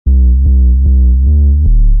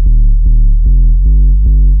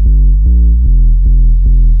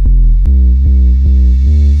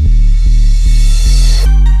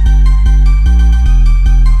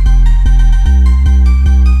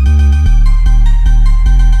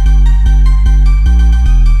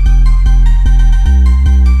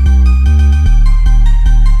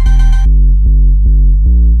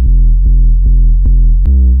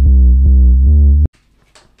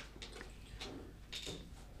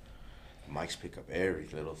mics pick up every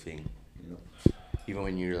little thing, you know. Even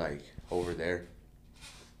when you're like over there.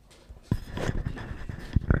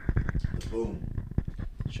 Boom.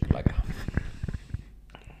 Shakalaka.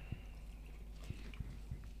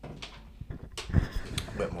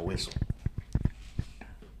 Wet my whistle.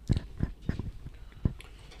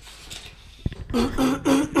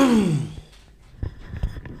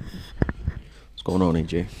 What's going on,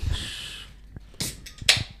 AJ?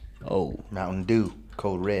 Oh, Mountain Dew,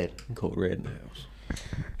 Code Red. Code Red in the house.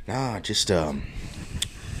 Nah, just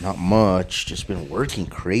not much. Just been working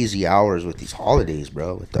crazy hours with these holidays,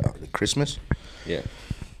 bro. With the Christmas. Yeah.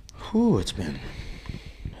 Whew, it's been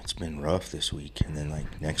rough this week, and then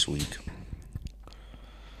like next week.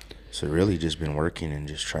 So really, just been working and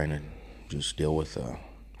just trying to just deal with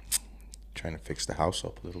trying to fix the house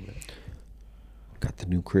up a little bit. Got the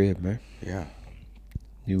new crib, man. Yeah.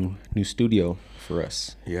 New studio for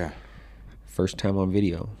us. Yeah. First time on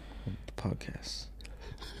video on the podcast.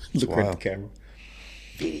 It's Look right at wild. the camera.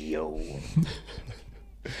 Video.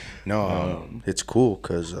 No, it's cool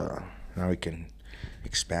because now we can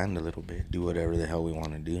expand a little bit, do whatever the hell we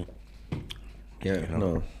want to do. Yeah, You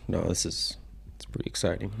know? no, it's pretty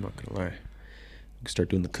exciting. I'm not gonna lie. We can start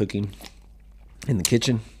doing the cooking in the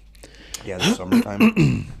kitchen, Yeah, the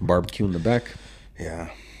summertime. barbecue in the back. Yeah.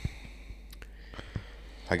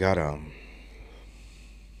 I got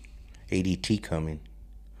ADT coming.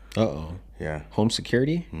 Uh-oh. Yeah. Home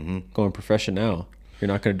security? Mm-hmm. Going professional. You're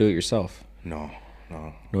not gonna do it yourself. No.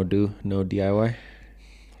 No DIY?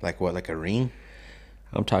 Like what? Like a ring?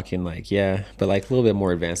 I'm talking like, yeah, but like a little bit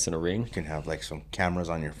more advanced than a ring. You can have like some cameras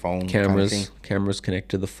on your phone. Cameras connect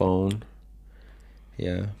to the phone.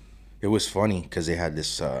 Yeah. It was funny because they had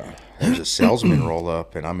this. There was a salesman roll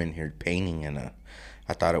up, and I'm in here painting, and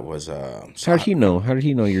I thought it was. How did he know? How did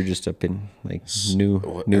he know you're just up in like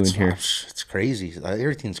new in here? It's crazy.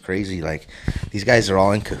 Everything's crazy. Like these guys are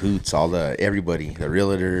all in cahoots. Everybody, the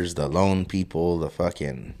realtors, the loan people, the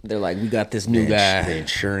fucking. They're like, we got this new guy, the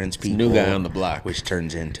insurance people, new guy on the block, which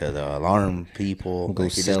turns into the alarm people. Go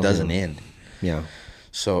Like, it sell just doesn't him. end. Yeah.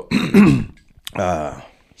 So,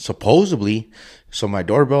 supposedly, so my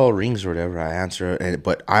doorbell rings or whatever. I answer it,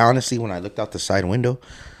 but I honestly, when I looked out the side window,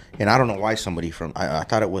 and I don't know why I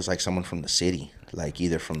thought it was like someone from the city, like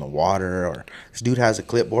either from the water or this dude has a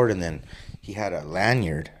clipboard, and then he had a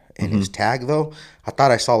lanyard. And his tag, though, I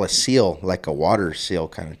thought I saw a seal, like a water seal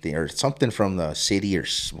kind of thing, or something from the city or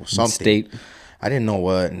something. State. I didn't know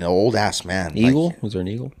what. An old ass man. Eagle? Like, Was there an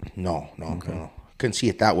eagle? no. Couldn't see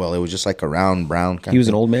it that well. It was just like a round brown kind He of was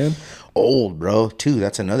an old man? old, bro, too.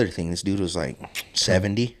 That's another thing. This dude was like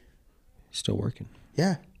 70. Still working.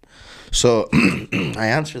 Yeah. So I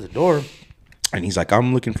answer the door, and he's like,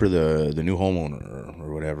 I'm looking for the new homeowner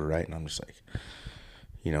or whatever, right? And I'm just like,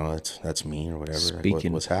 you know, that's me or whatever. Like,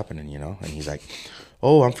 Speaking. what's happening, you know? And he's like,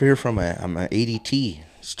 oh, I'm here from I'm an ADT.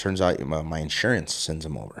 It turns out my insurance sends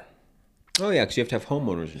him over. Oh, yeah, because you have to have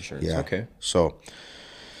homeowner's insurance. Yeah. Okay. So,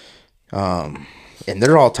 and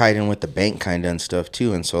they're all tied in with the bank kind of and stuff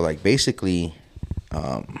too. And so, like, basically,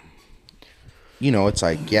 you know, it's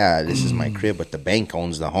like, yeah, this is my crib, but the bank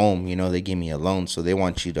owns the home. You know, they give me a loan, so they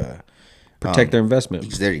want you to Protect their investment.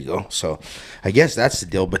 There you go. So, I guess that's the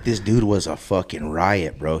deal. But this dude was a fucking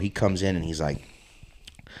riot, bro. He comes in and he's like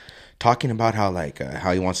talking about how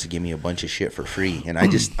he wants to give me a bunch of shit for free, and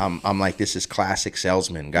I'm like, this is classic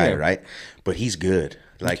salesman guy, Yeah. right? But he's good.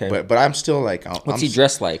 Like, Okay. but I'm still like, What's he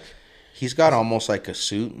dressed like? He's got almost like a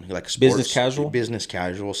suit, like a sports, business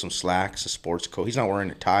casual, some slacks, a sports coat. He's not wearing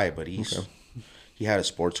a tie, but he had a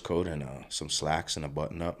sports coat and some slacks and a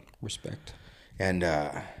button up. Respect. And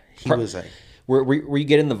he was like, Were you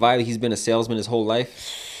getting the vibe that he's been a salesman his whole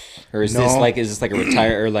life? Or is No. this like a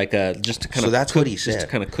retire or like a just to kind So of that's what he just to said.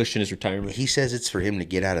 kind of cushion his retirement? he says it's for him to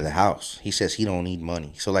get out of the house. He says he don't need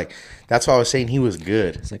money. So like that's why I was saying he was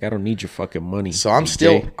good. It's like, I don't need your fucking money. So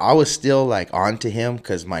DJ. I was still like on to him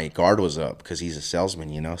because my guard was up because he's a salesman,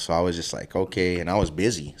 you know. So I was just like, okay, and I was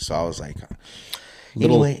busy, so I was like,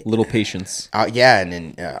 little patience. yeah, and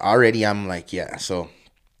then already I'm like, yeah. So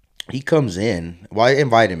he comes in. Well, I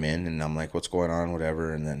invite him in, and I'm like, what's going on,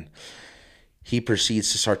 whatever. And then he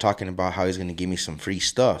proceeds to start talking about how he's going to give me some free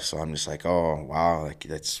stuff. So I'm just like, oh, wow. Like,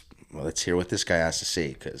 let's hear what this guy has to say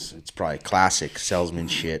because it's probably classic salesman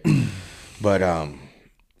shit. But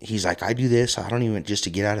he's like, I do this. I don't even just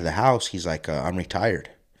to get out of the house. He's like, I'm retired.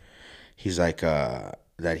 He's like,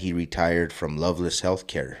 that he retired from Loveless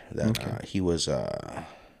Healthcare. That he was...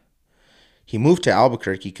 He moved to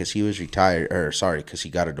Albuquerque because he was because he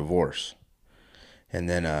got a divorce. And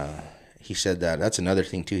then he said that's another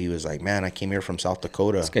thing too. He was like, man, I came here from South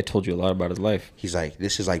Dakota. This guy told you a lot about his life. He's like,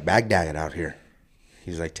 this is like Baghdad out here.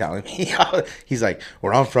 He's like telling me, he's like,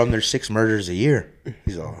 where I'm from, there's 6 murders a year.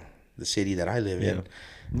 He's all, the city that I live in. Okay.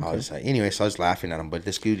 I was like, anyway, so I was laughing at him. But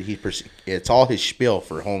this dude, it's all his spiel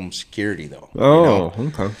for home security, though. Oh,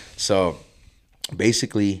 okay. So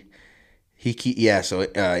basically,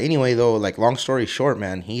 anyway, though, like, long story short,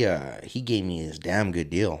 man, he gave me his damn good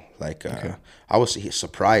deal. Like, I was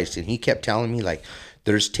surprised, and he kept telling me, like,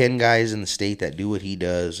 there's 10 guys in the state that do what he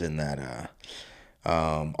does, and that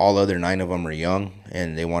all other 9 of them are young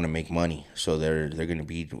and they want to make money, so they're gonna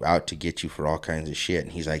be out to get you for all kinds of shit.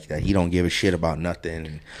 And he's like that he don't give a shit about nothing.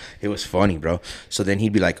 And it was funny, bro. So then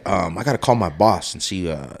he'd be like, I gotta call my boss and see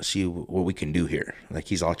what we can do here. Like,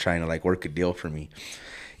 he's all trying to like work a deal for me.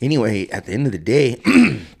 Anyway, at the end of the day,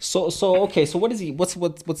 so okay. So what is he? What's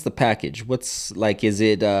the package? What's like? Is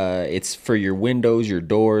it? It's for your windows, your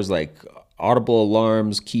doors, like audible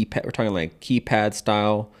alarms, keypad. We're talking like keypad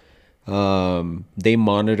style. They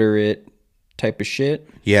monitor it, type of shit.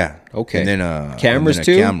 Yeah. Okay. And then cameras and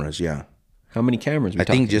then too. Cameras, yeah. How many cameras? I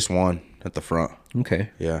think just one at the front. Okay.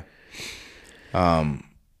 Yeah.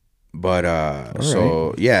 But so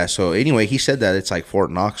right. Yeah, so anyway, he said that it's like Fort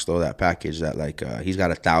Knox, though, that package, that like he's got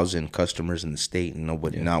 1,000 customers in the state and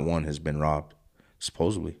not one has been robbed,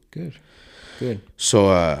 supposedly. Good.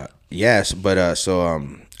 So yes, but so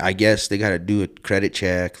I guess they got to do a credit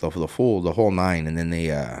check, the whole 9, and then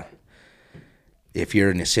they if you're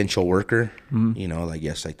an essential worker, you know, I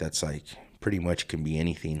guess like that's like pretty much can be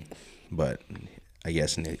anything, but I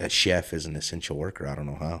guess a chef is an essential worker. I don't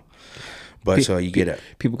know how. But so you get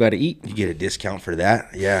people got to eat. You get a discount for that,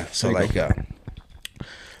 yeah. So like,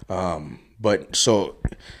 but so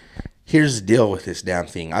here's the deal with this damn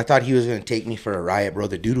thing. I thought he was gonna take me for a riot, bro.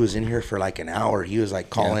 The dude was in here for like an hour. He was like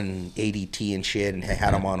calling ADT and shit, and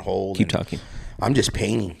had him on hold. Keep talking. I'm just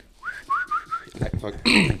painting. Like, fuck,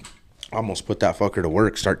 almost put that fucker to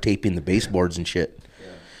work. Start taping the baseboards and shit. Yeah.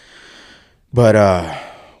 But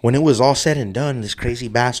when it was all said and done, this crazy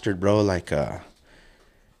bastard, bro, like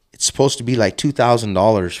it's supposed to be like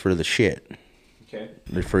 $2,000 for the shit. Okay.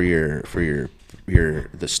 For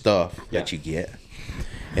the stuff that you get,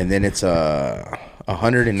 and then it's a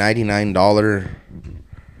 $199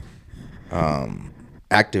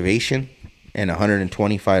 activation and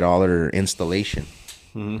 $125 installation.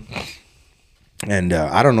 Mm-hmm. And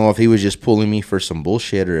I don't know if he was just pulling me for some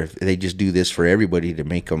bullshit or if they just do this for everybody to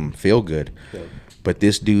make them feel good. Yeah. But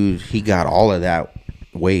this dude, he got all of that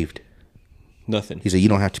waived. Nothing. He's like, you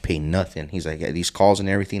don't have to pay nothing. He's like, these calls and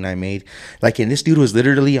everything I made. Like, and this dude was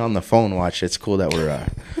literally on the phone. Watch, it's cool that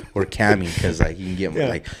we're camming, because like you can get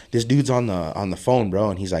like this dude's on the phone, bro,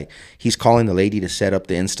 and he's calling the lady to set up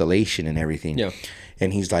the installation and everything. Yeah.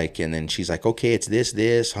 And he's like, and then she's like, okay, it's this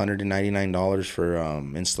 $199 for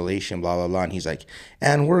installation, blah blah blah. And he's like,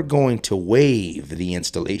 and we're going to waive the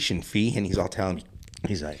installation fee. And he's all telling me,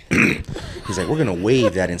 he's like, we're gonna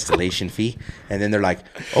waive that installation fee. And then they're like,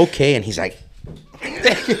 okay. And he's like,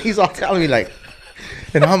 he's all telling me like,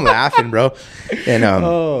 and I'm laughing, bro. And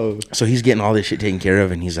so he's getting all this shit taken care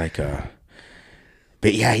of, and he's like,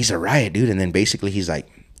 but yeah, he's a riot, dude. And then basically he's like,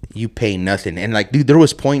 you pay nothing. And like, dude, there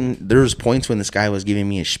was points when this guy was giving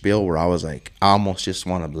me a spiel where I was like, I almost just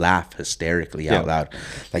want to laugh hysterically out loud.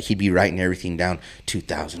 Like, he'd be writing everything down,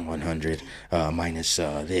 2,100 minus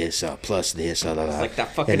this plus this. It's like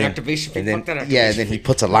that fucking activation. And then, and then he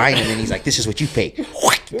puts a line, and then he's like, this is what you pay. He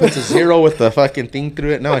puts a 0 with the fucking thing through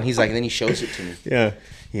it. No, and he's like, and then he shows it to me. Yeah.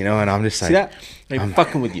 You know, and I'm just like, see that? I'm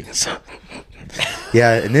fucking with you.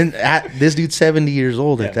 Yeah, and then this dude's 70 years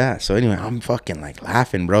old at that. So anyway, I'm fucking like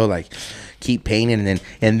laughing, bro. Like, keep painting,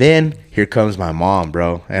 and then here comes my mom,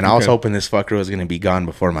 bro. And I was hoping this fucker was gonna be gone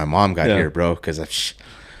before my mom got here, bro. Because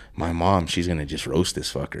my mom, she's gonna just roast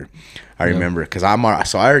this fucker. I remember, because I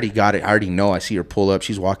already got it. I already know. I see her pull up.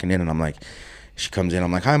 She's walking in, and I'm like. She comes in.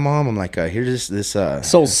 I'm like, hi, Mom. I'm like, here's this. So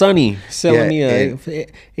Sonny selling me a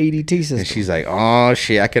ADT system. And she's like, oh,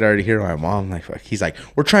 shit. I could already hear my mom. Like, he's like,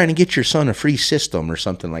 we're trying to get your son a free system or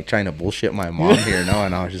something, like trying to bullshit my mom here. No,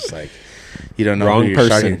 and I was just like, you don't know wrong who you're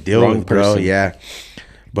starting to deal with, bro. Yeah.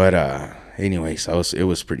 But anyway, so it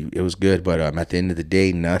was good. But at the end of the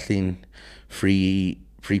day, nothing, free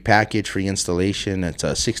package, free installation. It's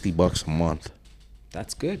 $60 a month.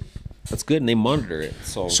 That's good. That's good, and they monitor it.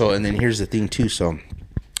 So and then here's the thing too. So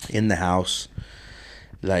in the house,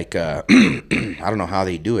 like I don't know how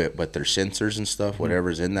they do it, but there's sensors and stuff.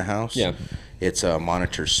 Whatever's in the house, it's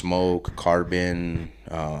monitor smoke, carbon.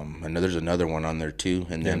 And there's another one on there too.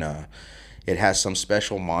 And then it has some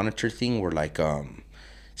special monitor thing where, like,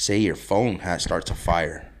 say your phone starts a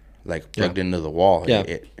fire, like plugged into the wall.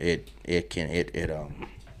 It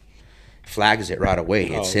flags it right away.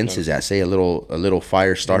 It Oh, senses that. Say a little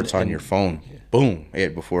fire starts on your phone. Boom!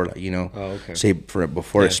 It before say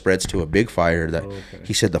before it spreads to a big fire. That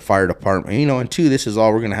he said the fire department. And two, this is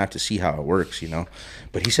all we're gonna have to see how it works.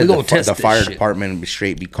 But he said the fire department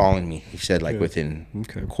would be calling me. He said within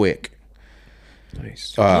quick.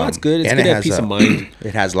 Nice. That's good. It's and good it to has have peace of mind.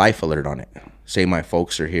 It has life alert on it. Say my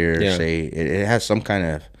folks are here. Yeah. Say it has some kind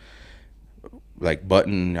of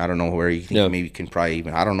button. I don't know where you think maybe you can probably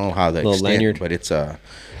even. I don't know how the extent, lanyard. but it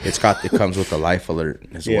comes with a life alert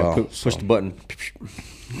as well. Push the button.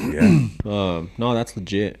 Yeah. No, that's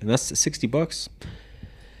legit, and that's $60.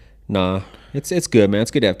 Nah, it's good, man.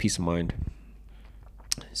 It's good to have peace of mind.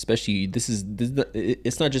 Especially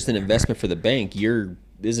it's not just an investment for the bank.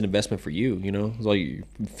 This is an investment for you. It's all you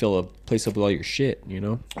fill a place up with all your shit.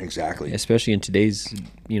 Exactly. Especially in today's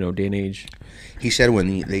day and age. He said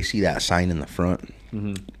when they see that sign in the front.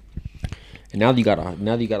 And now that you got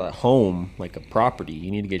a home, like a property,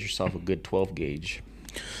 you need to get yourself a good 12 gauge.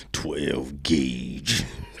 12 gauge.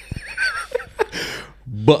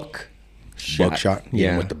 Buckshot. Hit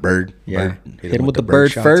him with the bird. Yeah. Hit him with the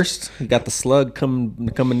bird first. You got the slug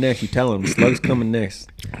coming next. You tell him the slug's coming next.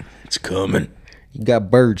 It's coming. You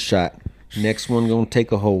got bird shot. Next one gonna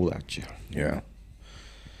take a hole out you. Yeah.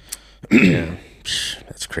 Yeah.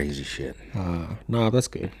 That's crazy shit. Nah, that's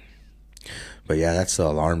good. But yeah, that's the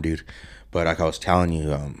alarm, dude. But like I was telling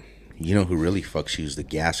you, you know who really fucks you is the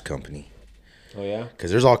gas company. Oh yeah.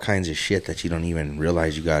 Because there's all kinds of shit that you don't even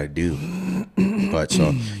realize you got to do. But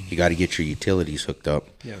so you got to get your utilities hooked up.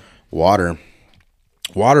 Yeah. Water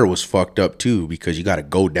was fucked up too because you got to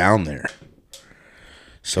go down there.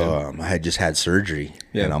 So I had just had surgery,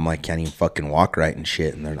 and I'm like, can't even fucking walk right and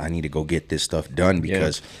shit. And I need to go get this stuff done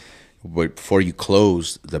because before you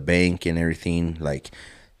close the bank and everything,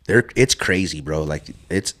 it's crazy, bro.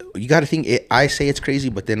 You got to think. I say it's crazy,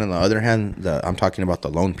 but then on the other hand, I'm talking about the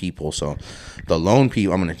loan people. So the loan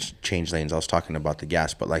people, I'm gonna change lanes. I was talking about the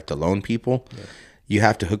gas, but the loan people, you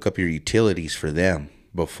have to hook up your utilities for them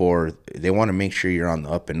before they want to make sure you're on the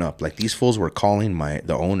up and up. These fools were calling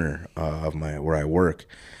the owner of where I work,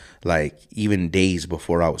 even days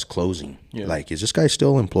before I was closing. Is this guy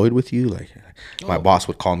still employed with you? My boss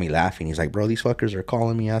would call me laughing. He's like, bro, these fuckers are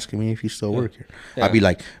calling me asking me if you still work here. I'd be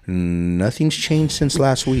like, nothing's changed since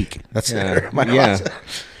last week. That's my boss.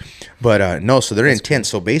 But no, so they're intense.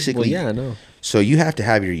 So basically, so you have to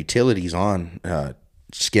have your utilities on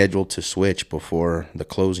scheduled to switch before the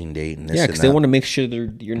closing date. And because they want to make sure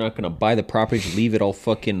you're not going to buy the property, leave it all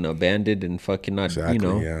fucking abandoned and fucking not,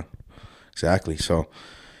 Yeah, exactly. So,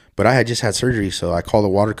 but I had just had surgery, so I called the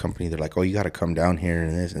water company. They're like, oh, you got to come down here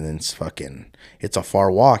and this, and then it's a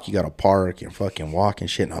far walk. You got to park and fucking walk and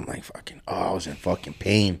shit. And I'm like, I was in fucking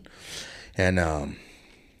pain. And,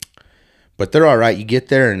 but they're all right. You get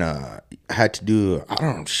there, and I had to do,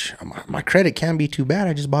 my credit can't be too bad.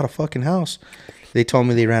 I just bought a fucking house. They told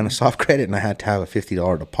me they ran a soft credit, and I had to have a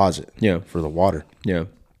 $50 deposit for the water. Yeah.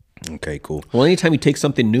 Okay, cool. Well, anytime you take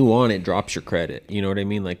something new on, it drops your credit. You know what I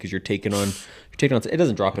mean? Because you're taking on, it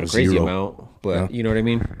doesn't drop in a crazy amount, but you know what I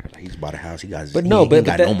mean? He's bought a house. He got no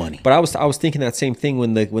money. But I was thinking that same thing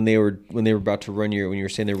when they were about to run when you were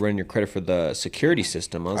saying they were running your credit for the security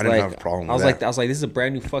system. I didn't have a problem with that. I was like, this is a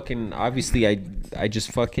brand new fucking. Obviously, I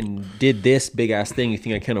just fucking did this big ass thing. You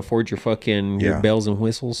think I can't afford your fucking your bells and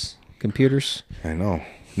whistles computers? I know.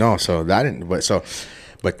 No, so that didn't.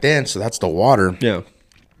 But then that's the water. Yeah.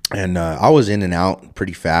 And I was in and out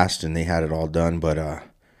pretty fast, and they had it all done. But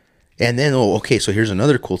and then so here's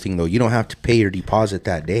another cool thing though. You don't have to pay your deposit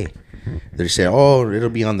that day. They say, it'll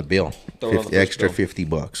be on the bill, extra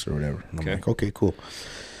 $50 or whatever. And I'm like, okay, cool.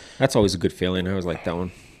 That's always a good feeling. I was like that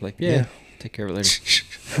one. Take care of it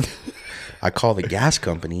later. I call the gas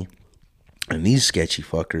company, and these sketchy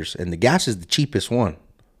fuckers, and the gas is the cheapest one.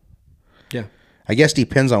 Yeah. I guess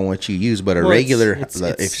depends on what you use, but regular, if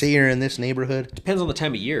say you're in this neighborhood, depends on the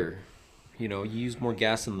time of year. You use more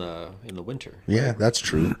gas in the winter. Yeah, right? That's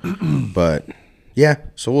true. But yeah,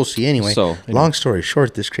 so we'll see. Anyway, long story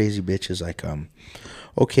short, this crazy bitch is like,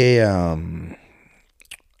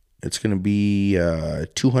 it's gonna be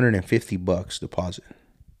 $250 deposit,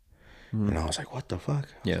 and I was like, what the fuck?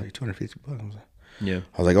 Yeah, $250. Yeah,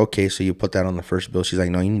 I was like, okay, so you put that on the first bill. She's like,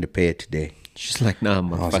 no, you need to pay it today. She's like, nah,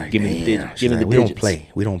 motherfucker, like, give me the digits.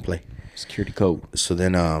 We don't play. Security code. So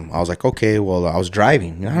then I was like, okay, well, I was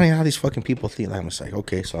driving. I don't know how these fucking people think. I'm just like,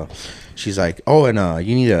 okay. So she's like, oh, and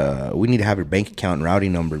we need to have your bank account and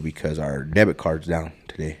routing number because our debit card's down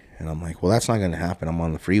today. And I'm like, well, that's not going to happen. I'm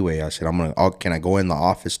on the freeway. I said, can I go in the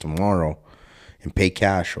office tomorrow and pay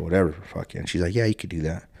cash or whatever? Fuck it. And she's like, yeah, you could do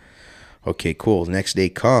that. Okay, cool. Next day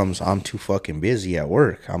comes, I'm too fucking busy at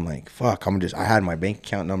work. I'm like, fuck, I had my bank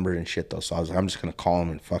account number and shit though. So I was like, I'm just going to call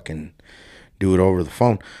him and fucking do it over the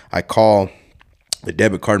phone. I call, the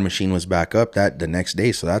debit card machine was back up that the next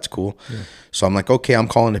day. So that's cool. Yeah. So I'm like, okay, I'm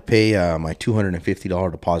calling to pay my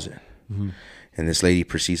 $250 deposit. Mm-hmm. And this lady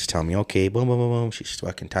proceeds to tell me, okay, boom, boom, boom, boom. She's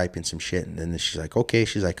fucking typing some shit. And then she's like, okay.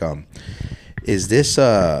 She's like, is this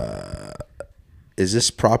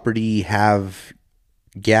property have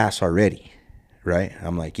gas already? Right?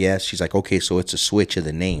 I'm like, yes. She's like, okay, so it's a switch of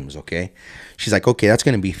the names, okay? She's like, okay, that's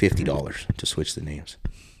going to be $50 to switch the names.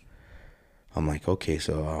 I'm like, okay,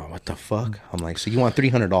 so what the fuck? I'm like, so you want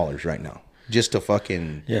 $300 right now just to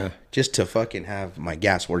fucking have my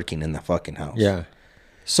gas working in the fucking house? Yeah.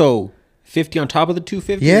 So 50 on top of the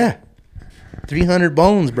 250? Yeah. 300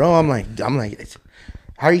 bones, bro. I'm like,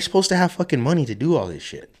 how are you supposed to have fucking money to do all this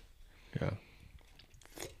shit? Yeah.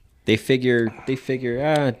 They figure,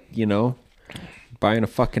 buying a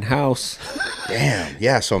fucking house. Damn.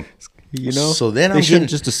 Yeah. So, so then they shouldn't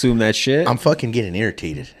just assume that shit. I'm fucking getting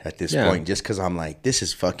irritated at this point just because I'm like, this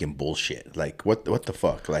is fucking bullshit. Like, what the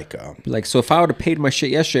fuck? Like, so if I would have paid my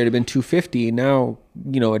shit yesterday, it'd have been $250. Now,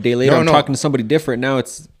 a day later, I'm talking to somebody different. Now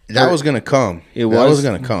it's. That was going to come. That was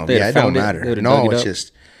going to come. Yeah, it don't matter. No, it's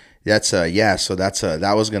just, so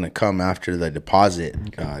that was going to come after the deposit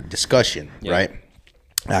discussion, right?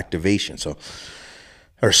 Activation. So,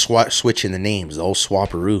 or switching the names, the old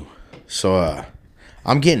swaparoo. So,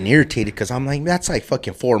 I'm getting irritated because I'm like, that's like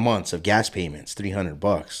fucking 4 months of gas payments,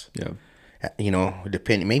 $300. Yeah.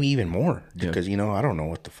 Depending, maybe even more because, I don't know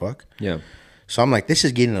what the fuck. Yeah. So I'm like, this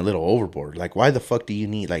is getting a little overboard. Like, why the fuck do you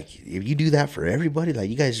need, like, if you do that for everybody, like,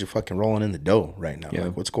 you guys are fucking rolling in the dough right now. Yeah.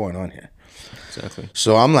 Like, what's going on here? Exactly.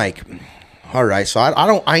 So I'm like, all right. So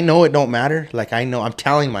I know it don't matter. Like, I'm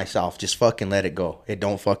telling myself, just fucking let it go. It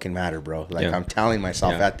don't fucking matter, bro. Like, I'm telling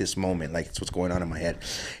myself at this moment, like, it's what's going on in my head.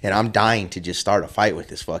 And I'm dying to just start a fight with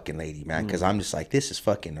this fucking lady, man. Because I'm just like, this is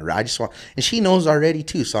fucking, I just want, and she knows already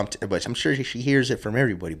too. So but I'm sure she hears it from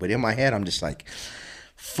everybody. But in my head, I'm just like,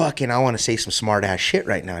 fucking, I want to say some smart ass shit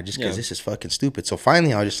right now just because this is fucking stupid. So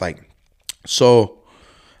finally, I was just like, so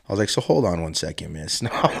hold on 1 second, miss.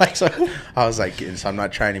 No, I was like, so I'm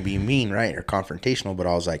not trying to be mean, right, or confrontational, but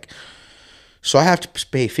I was like, so I have to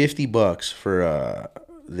pay $50 for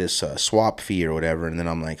this swap fee or whatever, and then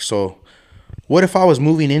I'm like, so what if I was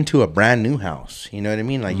moving into a brand new house? You know what I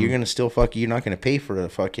mean? Like, you're gonna still you're not gonna pay for the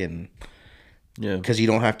fucking. Yeah, because you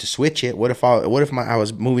don't have to switch it. What if I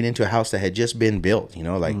was moving into a house that had just been built?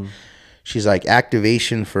 She's like,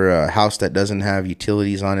 activation for a house that doesn't have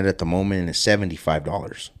utilities on it at the moment is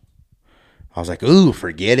 $75. I was like, ooh,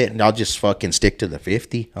 forget it, and I'll just fucking stick to the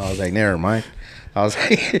 50. I was like, never mind. I was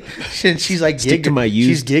like, she's like, stick to my used.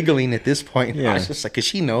 She's giggling at this point. Yeah. I was just like, cause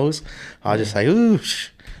she knows. I was just like, ooh,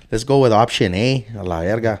 let's go with option A. A la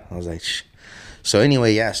verga. I was like, shh. So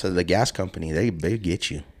anyway, yeah. So the gas company, they get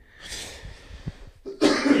you.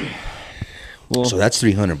 Well, so that's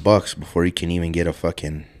 $300 before you can even get a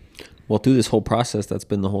fucking. Well, through this whole process, that's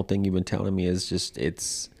been the whole thing you've been telling me is just it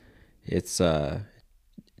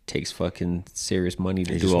takes fucking serious money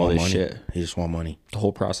to do all this shit. They just want money. The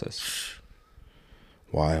whole process.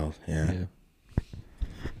 Wild, yeah.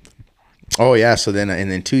 Oh yeah. So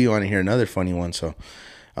then too, you want to hear another funny one. So,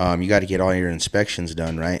 you got to get all your inspections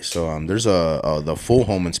done, right? So there's the full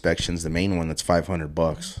home inspections, the main one that's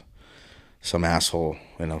 $500. Some asshole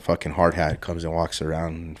in a fucking hard hat comes and walks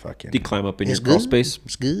around and fucking. Do you climb up in your crawl space?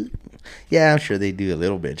 It's good. Yeah, I'm sure they do a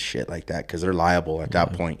little bit of shit like that because they're liable at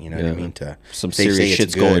that point. You know what I mean? To some serious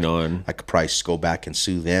shit's going on. I could probably go back and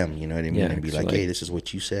sue them. You know what I mean? And be like, hey, this is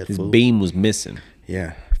what you said. His fool. beam was missing.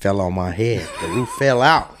 Yeah, fell on my head. The roof fell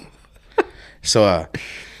out. So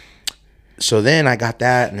then I got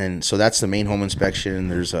that, and then so that's the main home inspection.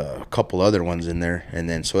 There's a couple other ones in there, and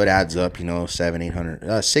then so it adds up,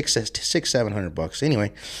 $700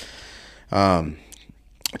 anyway.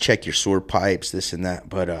 Check your sewer pipes, this and that.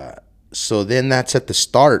 But so then that's at the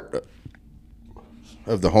start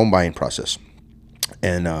of the home buying process,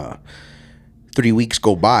 and 3 weeks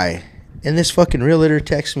go by, and this fucking realtor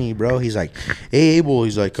texts me, bro. He's like, "Hey, Abel,"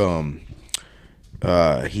 he's like,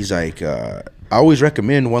 I always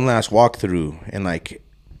recommend one last walkthrough, and like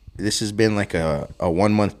this has been like a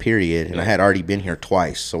 1 month period, and I had already been here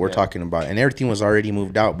twice, so we're talking about, and everything was already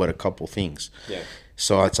moved out but a couple things.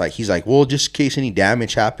 So it's like, he's like, well, just in case any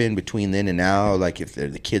damage happened between then and now, like if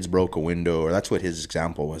the kids broke a window, or that's what his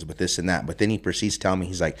example was, but this and that. But then he proceeds to tell me,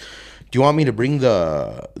 he's like, do you want me to bring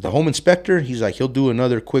the home inspector? He's like, he'll do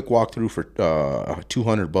another quick walkthrough for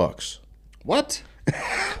 $200. What?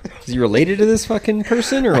 Is he related to this fucking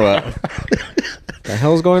person or what? The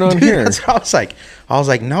hell's going on here? That's what I was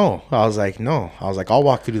like. No. I'll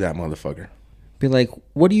walk through that motherfucker. Be like,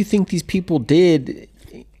 what do you think these people did?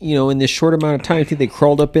 You know, in this short amount of time, you think they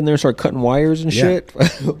crawled up in there and started cutting wires and shit,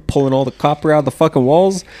 pulling all the copper out of the fucking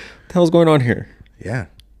walls? What the hell's going on here? Yeah.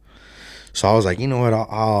 So I was like, you know what?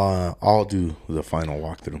 I'll do the final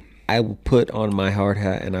walkthrough. I will put on my hard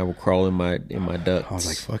hat and I will crawl in my ducts. I was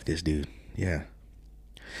like, fuck this dude. Yeah.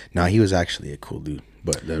 No, he was actually a cool dude,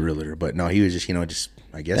 but the realtor. But no, he was just,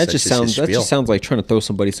 I guess that just sounds like trying to throw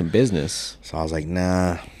somebody some business. So I was like,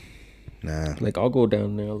 nah. Like, I'll go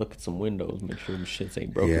down there, look at some windows, make sure the shits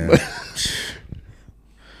ain't broken. Yeah. But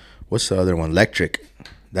What's the other one? Electric.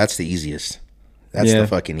 That's the easiest. That's the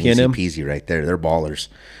fucking P&M? easy peasy right there. They're ballers.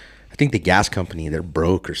 I think the gas company, they're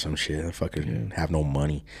broke or some shit. They fucking have no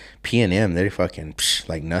money. P&M, they're fucking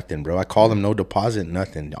like nothing, bro. I call them no deposit,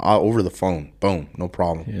 nothing. All over the phone. Boom. No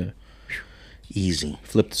problem. yeah, Easy.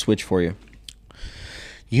 flip the switch for you.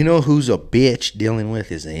 You know who's a bitch dealing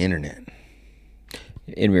with is the internet.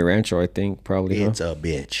 In Rio Rancho, I think, probably. It's a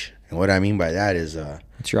bitch. And what I mean by that is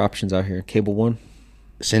What's your options out here? Cable One?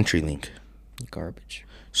 CenturyLink. Garbage.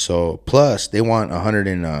 So plus they want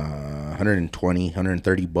 120,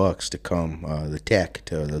 130 bucks to come the tech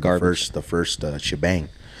to the first shebang.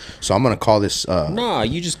 So I'm gonna call this. Nah,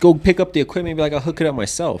 you just go pick up the equipment and be like, I'll hook it up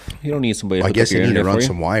myself. You don't need somebody to I hook guess up your they need to internet run for you.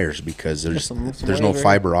 some wires because there's some no wires, right?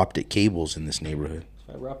 fiber optic cables in this neighborhood.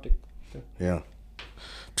 Fiber optic. Yeah.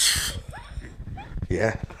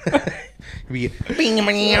 Yeah. Be some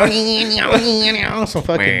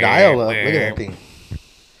fucking dial up. Look at that thing.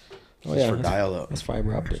 Oh yeah, For dial up. that's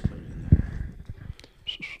fiber optic.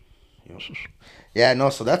 Yeah, no.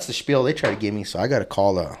 So that's the spiel they try to give me. So I got to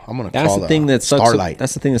call. I'm gonna That's call the thing that sucks. Starlight.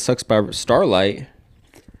 That's the thing that sucks by Starlight.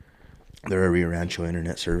 They're a Rio Rancho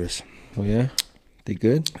internet service. Oh yeah, they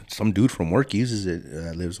good. Some dude from work uses it.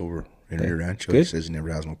 Lives over in Rio Rancho. He Good? says he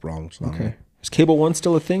never has no problems. So Okay, is Cable One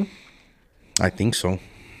still a thing? I think so.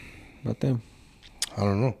 About them. I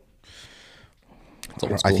don't know. It's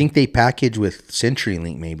old I school. think they package with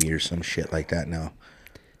CenturyLink maybe or some shit like that now.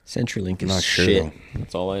 CenturyLink is Not sure, shit. though.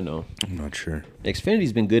 That's all I know. I'm not sure.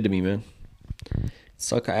 Xfinity's been good to me, man.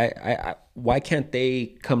 Suck. Why can't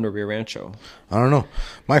they come to Rio Rancho? I don't know.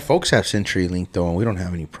 My folks have CenturyLink though, and we don't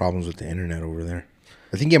have any problems with the internet over there.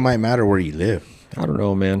 I think it might matter where you live. I don't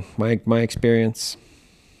know, man. My experience.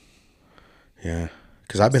 Yeah,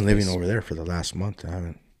 because I've been living over there for the last month. I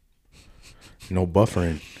haven't. No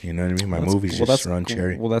buffering. You know what I mean? My movies just run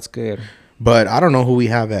cherry. Well, that's good. But I don't know who we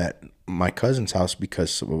have at my cousin's house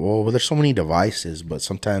because, well, there's so many devices, but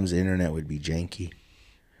sometimes the internet would be janky.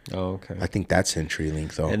 Oh, okay. I think that's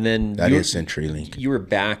CenturyLink, though. And then that is CenturyLink. You were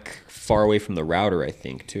back far away from the router, I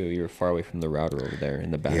think, too. You were far away from the router over there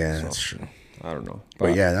in the back. Yeah, so that's true. I don't know.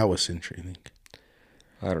 But yeah, that was CenturyLink.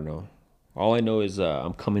 I don't know. All I know is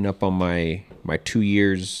I'm coming up on my 2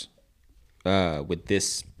 years with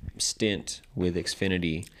this stint with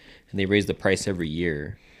Xfinity, and they raise the price every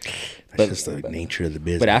year. That's just the nature of the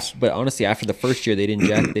business. But honestly, after the first year, they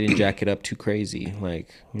didn't jack it up too crazy,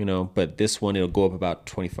 like, you know. But this one, it'll go up about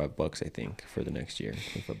 $25, I think, for the next year,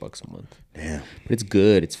 $25 a month. Damn. But it's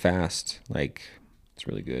good. It's fast. Like, it's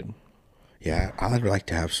really good. Yeah, I'd like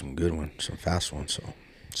to have some good ones, some fast ones. So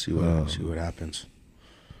see what happens.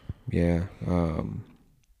 Yeah. I'm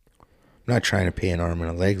not trying to pay an arm and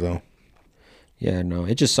a leg though. Yeah. No,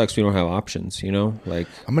 it just sucks we don't have options. You know, like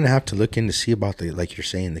I'm gonna have to look in to see about the, like you're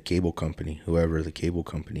saying, the cable company, whoever the cable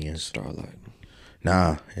company is. Starlight.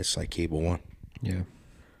 Nah, it's like Cable One Yeah.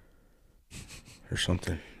 or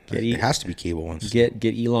something. Get It has to be Cable One. Get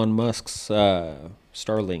Elon Musk's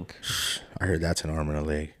Starlink. I heard that's an arm and a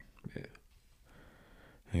leg. Yeah.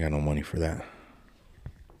 I got no money for that.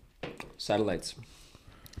 Satellites.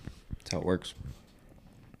 That's how it works.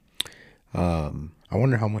 I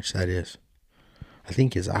wonder how much that is. I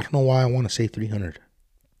don't know why I want to say 300.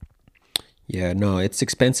 Yeah, no, it's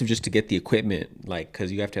expensive just to get the equipment, like,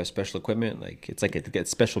 because you have to have special equipment. Like, it's like a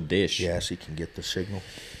special dish. Yeah, so you can get the signal.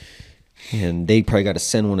 And they probably got to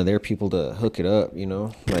send one of their people to hook it up, you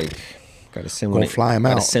know? Like, got to send one. fly 'em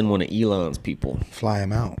Got to out. send one of Elon's people. Fly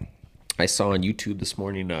them out. I saw on YouTube this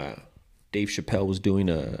morning, Dave Chappelle was doing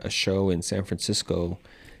a show in San Francisco,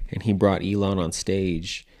 and he brought Elon on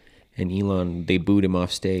stage, and they booed him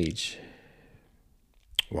off stage.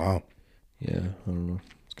 Wow. Yeah, I don't know.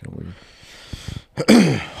 It's kind of weird.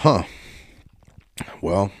 Huh.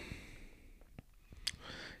 Well,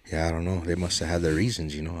 yeah, I don't know. They must have had their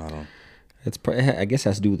reasons, you know. I guess it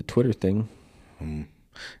has to do with the Twitter thing.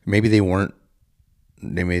 Maybe they weren't.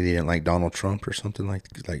 Maybe they didn't like Donald Trump or something like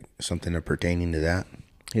something pertaining to that.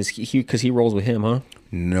 Because he rolls with him, huh?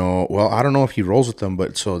 No, well, I don't know if he rolls with them,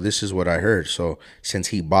 but so this is what I heard. So since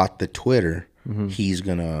he bought the Twitter, he's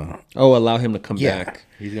gonna, Oh, allow him to come yeah, back.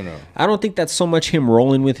 he's gonna. I don't think that's so much him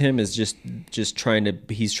rolling with him is just trying to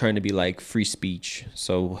he's trying to be like free speech.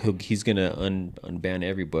 So he's gonna unban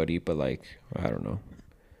everybody. But like I don't know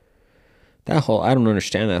that whole I don't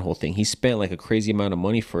understand that whole thing. He spent like a crazy amount of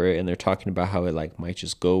money for it, and they're talking about how it like might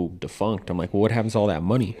just go defunct. I'm like, well, what happens to all that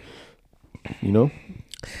money? You know?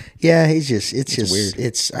 Yeah, it's just weird.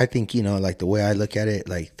 it's I think, like the way I look at it,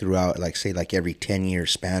 like throughout, like say like every 10-year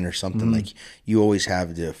span or something, like you always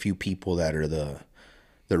have the few people that are the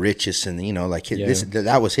richest, and like this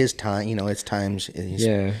that was his time, it's times.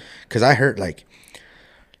 Yeah. Because I heard like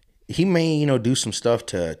he may do some stuff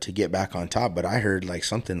to get back on top, but I heard like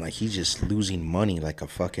something like he's just losing money like a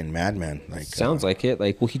fucking madman. Like Sounds like it.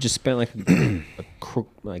 Like, well, he just spent like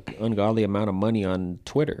like ungodly amount of money on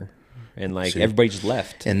Twitter, and like everybody just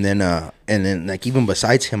left. and then like even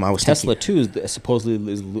besides him, I was Tesla thinking, too is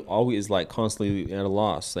supposedly is always like constantly at a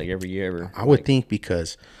loss, like every year. I would think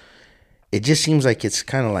because it just seems like it's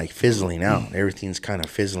kind of like fizzling out. Everything's kind of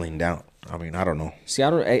fizzling down. I mean, I don't know. See,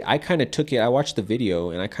 I kind of took it. I watched the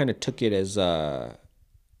video and I kind of took it as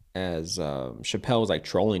Chappelle was like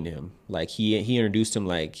trolling him. Like he introduced him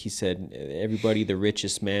like he said everybody the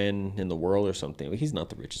richest man in the world or something. But he's not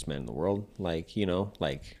the richest man in the world. Like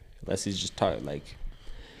like unless he's just talking like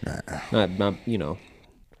not just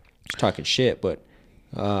talking shit. But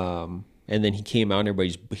and then he came out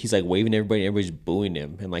and he's like waving at everybody. And everybody's booing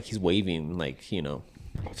him and like he's waving like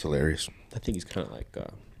It's hilarious. I think he's kind of like.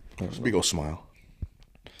 It's a big old smile.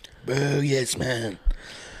 Boo, yes, man.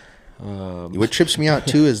 What trips me out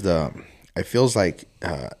too is it feels like,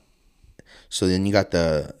 so then you got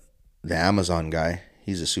the Amazon guy.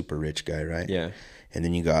 He's a super rich guy, right? Yeah. And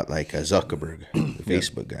then you got like a Zuckerberg, the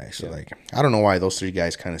Facebook guy. So like, I don't know why those three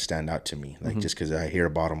guys kind of stand out to me. Like just because I hear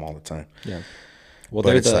about them all the time. Yeah. Well,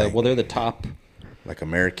 But it's like- they're the top Like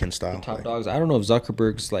American style. top like, dogs. I don't know if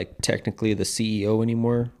Zuckerberg's like technically the CEO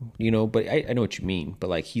anymore, but I know what you mean. But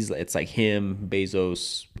like it's like him,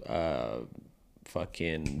 Bezos,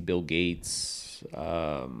 fucking Bill Gates,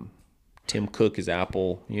 Tim Cook is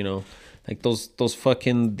Apple, like those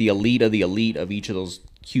fucking the elite of each of those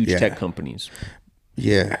huge Yeah. tech companies.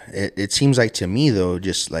 Yeah, it seems like to me though,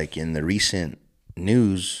 just like in the recent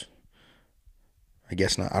news, I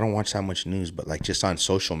guess not. I don't watch that much news, but like just on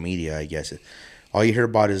social media, I guess all you hear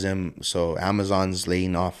about is them. So Amazon's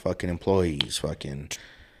laying off fucking employees, fucking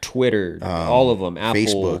Twitter, all of them, Apple,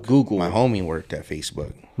 Facebook, Google. My homie worked at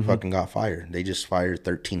Facebook, fucking got fired. They just fired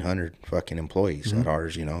 1,300 fucking employees at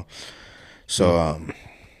ours, So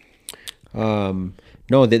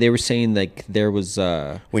No, they were saying like there was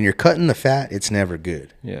when you're cutting the fat, it's never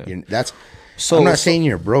good. Yeah. So I'm not saying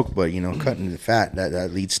you're broke, but cutting the fat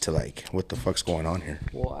that leads to like what the fuck's going on here.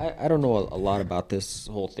 Well, I don't know a lot about this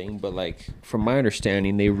whole thing, but like from my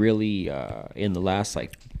understanding, they really in the last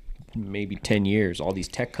like maybe 10 years, all these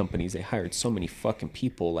tech companies, they hired so many fucking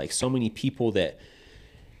people, like so many people that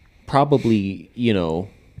probably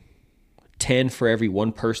 10 for every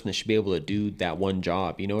one person that should be able to do that one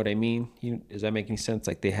job. You know what I mean? Does that make any sense?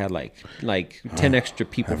 Like they had like 10 extra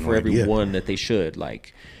people for every idea. one that they should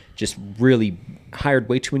like. Just really hired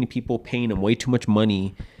way too many people, paying them way too much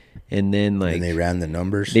money, and then like And they ran the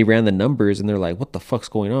numbers. they ran the numbers, and they're like, "What the fuck's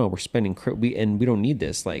going on? We're spending we don't need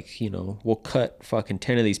this. Like, we'll cut fucking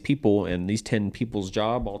 10 of these people, and these 10 people's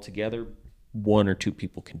job altogether, 1 or 2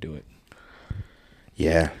 people can do it."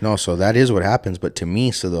 Yeah, no, so that is what happens. But to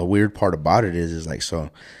me, so the weird part about it is like,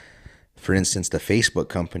 so for instance, the Facebook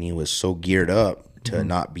company was so geared up to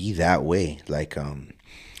not be that way. Like,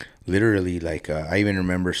 literally, like, I even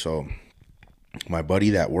remember, so my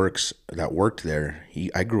buddy that worked there,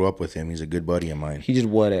 I grew up with him. He's a good buddy of mine. He did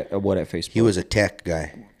what at Facebook? He was a tech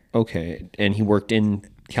guy. Okay, and he worked in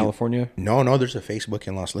California. No, there's a Facebook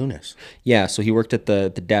in Los Lunas. Yeah, so he worked at the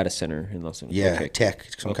data center in Los Angeles. Yeah, Okay. tech,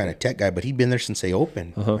 some kind of tech guy, but he'd been there since they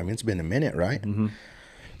opened. I mean, it's been a minute, right?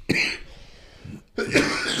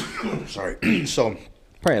 Sorry. So,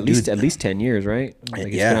 Probably at least 10 years, right? Like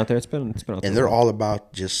it's Yeah. been out there. It's been out there. and they're all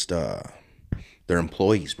about just their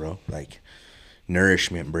employees, bro. Like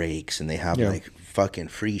nourishment breaks, and they have like fucking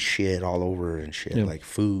free shit all over and shit, like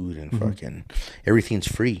food and fucking everything's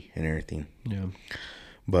free and everything. Yeah.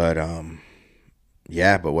 But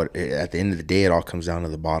but what at the end of the day, it all comes down to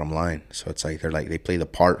the bottom line. So it's like they play the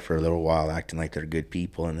part for a little while, acting like they're good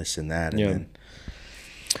people and this and that, and then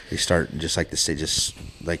they start just like just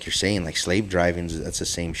like you're saying, like slave driving. That's the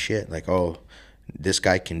same shit. Like, oh, this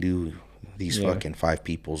guy can do these fucking 5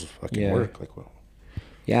 people's fucking work. Like, well,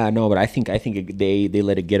 Yeah, no, but I think they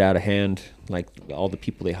let it get out of hand, like all the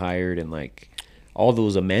people they hired, and like all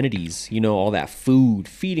those amenities, you know, all that food,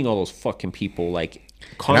 feeding all those fucking people, like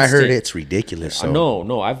And I heard constant. it's ridiculous. So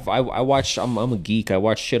No. I watch. I'm a geek. I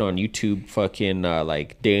watch shit on YouTube. Fucking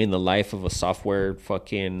like day in the life of a software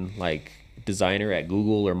fucking like designer at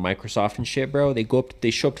Google or Microsoft and shit, bro.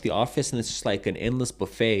 They show up to the office and it's just like an endless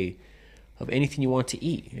buffet of anything you want to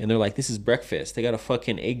eat. And they're like, this is breakfast. They got a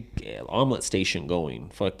fucking egg omelet station going.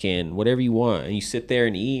 Fucking whatever you want. And you sit there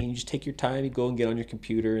and eat and you just take your time. You go and get on your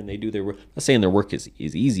computer and they do their work. I'm not saying their work is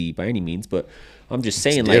easy by any means, but I'm just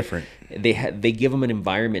saying like different. they give them an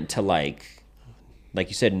environment to like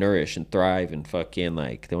you said, nourish and thrive and fucking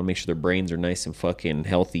like they want to make sure their brains are nice and fucking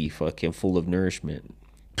healthy, fucking full of nourishment.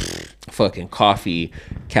 Fucking coffee,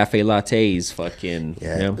 cafe lattes, fucking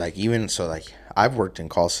yeah, you know? like even so, like I've worked in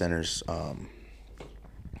call centers,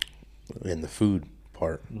 in the food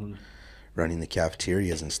part, running the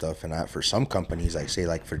cafeterias and stuff. And for some companies, I say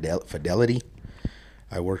like Fidelity.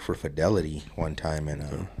 I worked for Fidelity one time,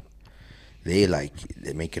 and they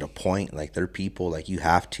make it a point, like their people, like you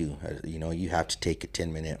have to, you have to take a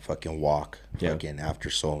 10-minute fucking walk, fucking after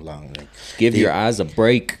so long. Like Give your eyes a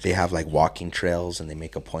break. they have like walking trails, and they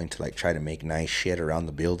make a point to like try to make nice shit around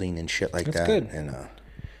the building and shit like That's that. good. And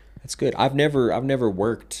That's good. I've never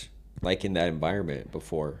worked like in that environment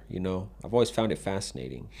before, you know. I've always found it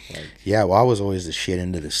fascinating. Like yeah, well, I was always the shit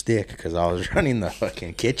into the stick because I was running the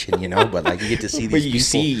fucking kitchen, but like you get to see these But people.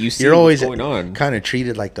 you see You're what's always going on. kind of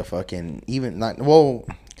treated like the fucking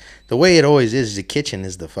the way it always is. The kitchen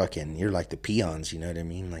is the fucking. You're like the peons. You know what I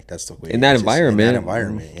mean? Like that's the way. In that it's just- environment, In that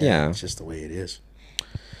environment. yeah. It's just the way it is.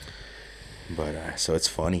 But so it's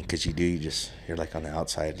funny because you're like on the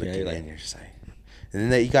outside looking you're like- in. You're just like. And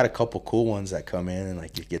then you got a couple cool ones that come in and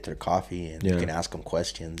like you get their coffee and you Yeah. can ask them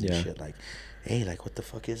questions Yeah. and shit like, hey, like what the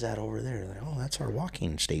fuck is that over there? Like, oh, that's our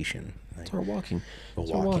walking station. Like, it's our walking. the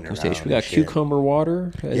It's our walking walking station. around We got and shit. cucumber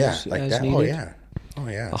water. yeah, like that. Needed. Oh yeah, oh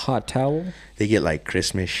yeah. A hot towel. They get like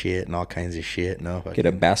Christmas shit and all kinds of shit. No, Get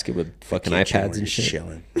a basket with fucking iPads and shit.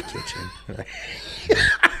 Chilling in the kitchen.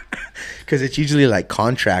 Because it's usually like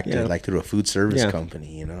contracted, Yeah. like through a food service Yeah.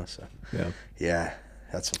 company, So Yeah. yeah,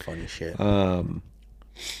 that's some funny shit. Um.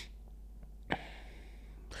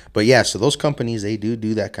 But yeah, so those companies, they do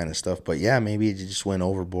that kind of stuff. But yeah, maybe it just went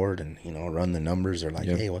overboard and run the numbers. They're like,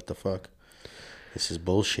 Yeah. hey, what the fuck? This is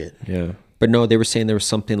bullshit. Yeah. But no, they were saying there was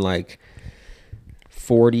something like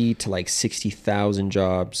 40 to like 60,000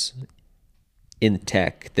 jobs in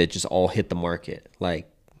tech that just all hit the market. Like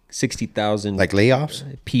 60,000 Like layoffs?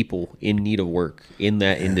 people in need of work in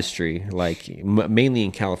that industry, like mainly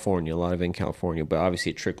in California, a lot of it in California, but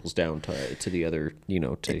obviously it trickles down to the other,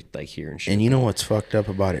 to like here and shit. And you know what's fucked up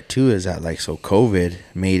about it too is that like so COVID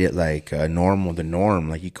made it like the norm.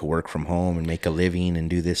 Like you could work from home and make a living and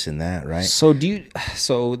do this and that, right?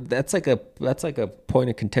 So that's like a point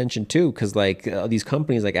of contention too, because like these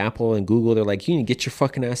companies like Apple and Google, they're like, you need to get your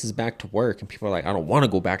fucking asses back to work, and people are like, I don't want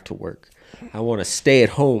to go back to work, I want to stay at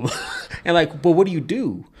home. And like, but what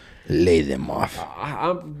do? Lay them off.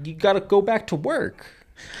 You gotta go back to work.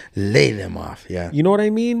 Lay them off. Yeah. You know what I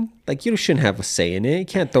mean? Like you shouldn't have a say in it. You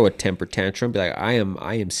can't throw a temper tantrum. Be like, I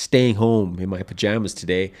am staying home in my pajamas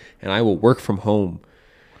today, and I will work from home.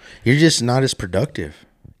 You're just not as productive.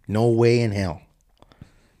 No way in hell.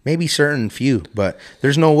 Maybe certain few, but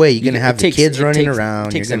there's no way you're gonna have the kids running around.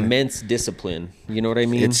 It takes You're gonna, immense discipline. You know what I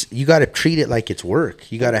mean? you got to treat it like it's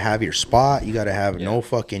work. You got to have your spot. You got to have no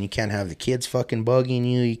fucking. You can't have the kids fucking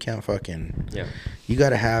bugging you. You can't fucking. Yeah. You got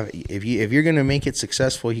to have if you're gonna make it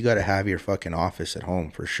successful, you got to have your fucking office at home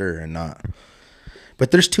for sure, and not. But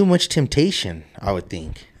there's too much temptation, I would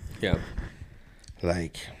think. Yeah.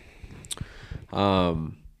 Like,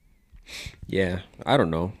 Yeah. I don't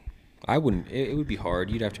know. I wouldn't. It would be hard.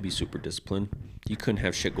 You'd have to be super disciplined. You couldn't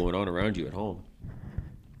have shit going on around you at home.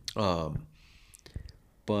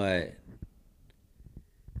 But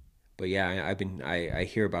yeah, I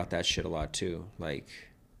hear about that shit a lot too. Like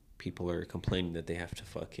people are complaining that they have to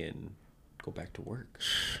fucking go back to work.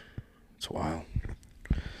 it's wild.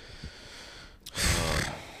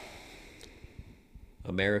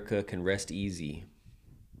 America can rest easy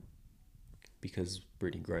because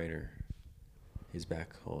Brittany Griner is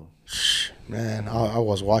back home. Man, I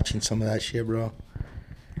was watching some of that shit, bro.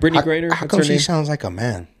 Brittany Griner, How what's come her she name? sounds like a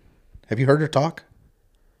man? Have you heard her talk?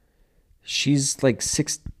 She's like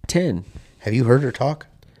 6'10". Have you heard her talk?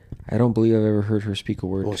 I don't believe I've ever heard her speak a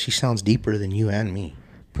word. Well, she sounds deeper than you and me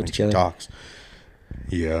when together. she talks.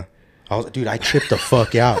 Yeah. Dude, I tripped the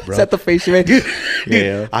fuck out, bro. Is that the face you made? Dude,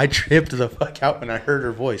 Yeah. I tripped the fuck out when I heard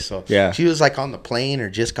her voice. So Yeah. she was like on the plane or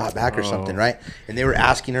just got back or something, right? And they were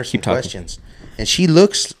asking her some talking. questions. And she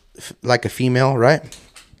looks like a female, right?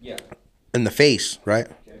 Yeah. In the face, right?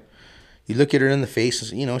 Okay. You look at her in the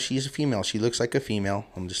face, you know, she's a female. She looks like a female.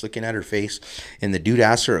 I'm just looking at her face. And the dude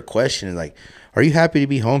asked her a question, and like, are you happy to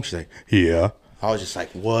be home? She's like, yeah. I was just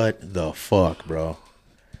like, what the fuck, bro?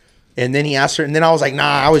 And then he asked her, and then I was like,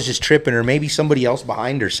 nah, I was just tripping her. Maybe somebody else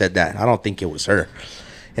behind her said that. I don't think it was her.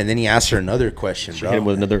 And then he asked her another question, bro. Hit him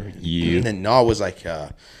with another, yeah. And then, no, it was like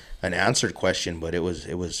an answered question, but it was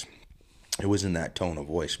in that tone of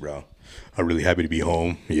voice, bro. I'm really happy to be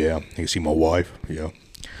home. Yeah. I can see my wife. Yeah.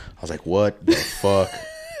 I was like, what the fuck?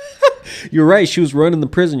 You're right. She was running the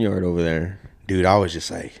prison yard over there. Dude, I was just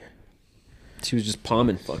like... She was just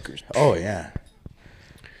palming fuckers. Oh, yeah.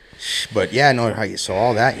 But, yeah, no, so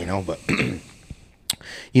all that, you know, but...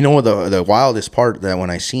 You know, the wildest part that when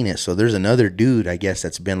I seen it, so there's another dude, I guess,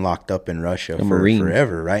 that's been locked up in Russia for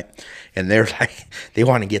forever, right? And they're like, they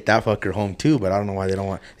want to get that fucker home too, but I don't know why they don't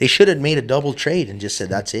want. They should have made a double trade and just said,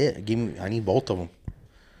 that's it. I need both of them.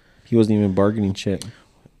 He wasn't even bargaining shit.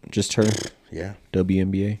 Just her. Yeah.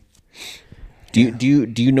 WNBA. Do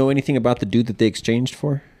you know anything about the dude that they exchanged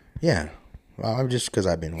for? Yeah. Well, just because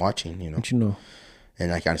I've been watching, you know. What you know? And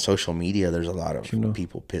like on social media, there's a lot of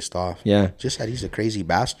people pissed off. Yeah. Just that he's a crazy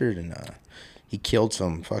bastard, and he killed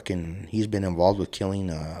some fucking. He's been involved with killing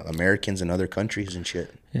Americans in other countries and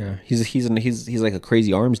shit. Yeah, he's like a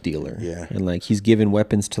crazy arms dealer. Yeah, and like he's given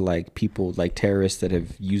weapons to like people like terrorists that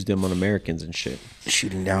have used them on Americans and shit.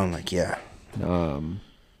 Shooting down like yeah. I don't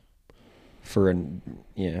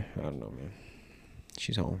know, man.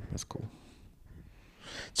 She's home. That's cool.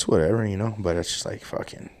 It's whatever, you know. But it's just like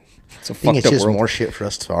fucking. It's a I think fucked it's up just world. more shit for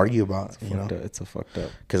us to argue about, you know. It's a fucked up.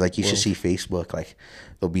 Because like you world. should see Facebook, like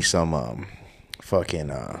there'll be some fucking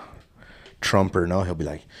Trumper, no, he'll be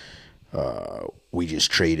like, we just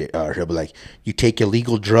traded. He'll be like, you take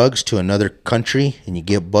illegal drugs to another country and you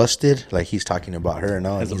get busted. Like he's talking about her,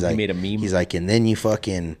 no. And he's like, made a meme. He's like, and then you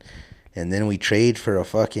fucking, and then we trade for a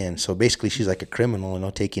fucking. So basically, she's like a criminal, you know,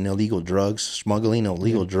 taking illegal drugs, smuggling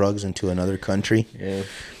illegal drugs into another country. Yeah.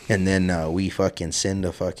 And then we fucking send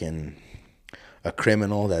a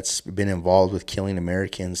criminal that's been involved with killing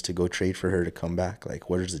Americans to go trade for her to come back. Like,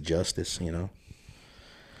 where's the justice, you know?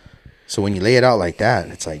 So when you lay it out like that,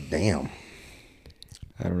 it's like, damn.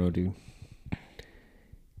 I don't know, dude.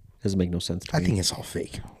 Doesn't make no sense to me. I think it's all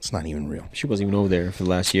fake. It's not even real. She wasn't even over there for the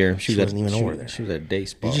last year. She wasn't even over there. She was at a day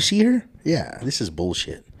spa. Did you see her? Yeah, this is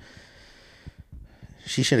bullshit.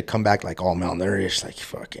 She should have come back like all malnourished, like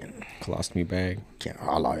fucking. Colostomy bag.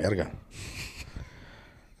 A la verga.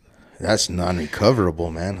 That's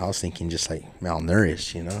non-recoverable, man. I was thinking just like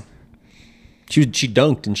malnourished, you know. She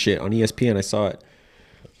dunked and shit on ESPN. I saw it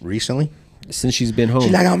Recently. Since she's been home.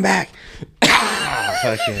 She's like, I'm back.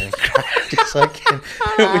 Fucking, just fucking.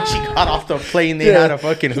 When she got off the plane, they had a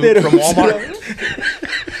fucking hoop from Walmart.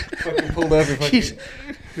 Fucking pulled up.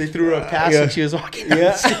 They threw her a pass and she was walking down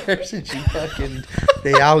the stairs and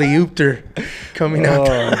they alley-ooped her coming out.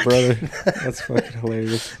 Oh, brother. That's fucking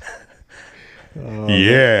hilarious.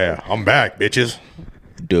 Yeah, I'm back, bitches.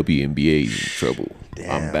 WNBA in trouble. Damn,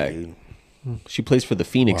 I'm back. Dude. She plays for the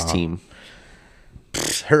Phoenix team.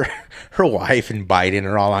 Her wife and Biden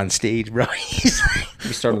are all on stage, bro. He's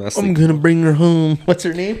like, I'm gonna bring her home. What's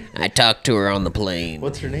her name? I talked to her on the plane.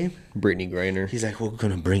 What's her name? Brittany Griner. He's like, we're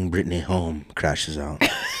gonna bring Brittany home. Crashes out.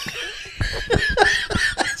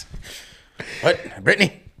 What,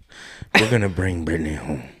 Brittany? We're gonna bring Brittany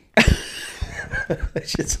home. That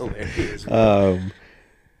shit's hilarious.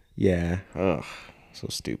 Yeah. Ugh. So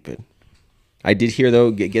stupid. I did hear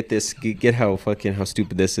though. Get this. Get how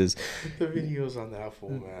stupid this is. The videos on that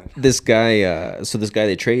fool, man. This guy. So this guy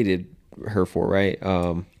they traded her for, right?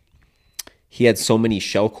 He had so many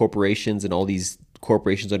shell corporations and all these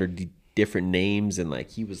corporations under different names, and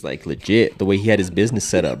like he was like legit the way he had his business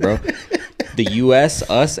set up, bro. The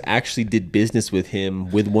us actually did business with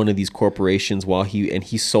him with one of these corporations while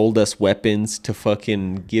he sold us weapons to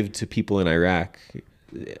fucking give to people in Iraq.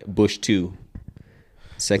 Bush 2.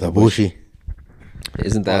 Second Bushy.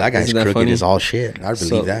 Isn't that that guy's isn't that crooked funny? as all shit. I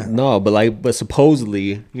believe that. No, but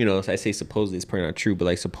supposedly, you know, I say supposedly, it's probably not true, but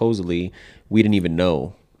like supposedly we didn't even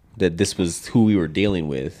know that this was who we were dealing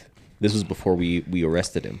with. This was before we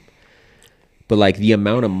arrested him. But like the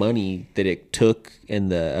amount of money that it took and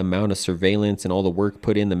the amount of surveillance and all the work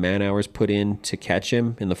put in, the man hours put in to catch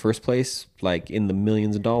him in the first place, like in the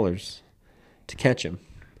millions of dollars to catch him.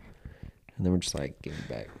 And then we're just like, give him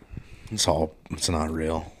back. It's not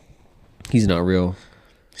real. He's not real.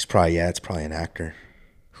 It's probably an actor.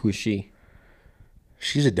 Who is she?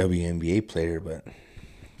 She's a WNBA player, but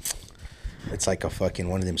it's like a fucking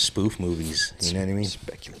one of them spoof movies. You know what I mean?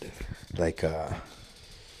 Speculative. Like,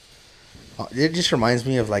 It just reminds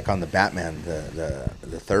me of like on the Batman,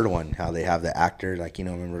 the third one, how they have the actor, like, you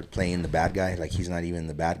know, remember playing the bad guy, like he's not even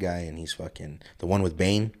the bad guy, and he's fucking the one with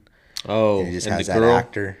Bane. Oh, And it just and has the that girl?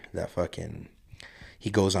 actor that fucking he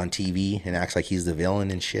goes on TV and acts like he's the villain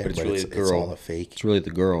and shit, But it's really the it's girl. all a fake. It's really the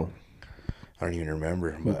girl. I don't even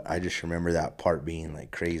remember, but I just remember that part being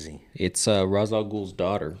like crazy. It's Ra's al Ghul's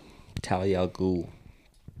daughter, Talia al Ghul.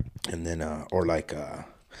 And then or like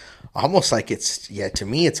almost like it's to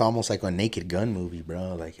me it's almost like a Naked Gun movie,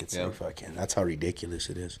 bro. Like it's like fucking that's how ridiculous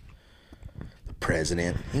it is. The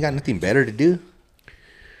president, he ain't got nothing better to do.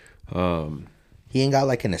 He ain't got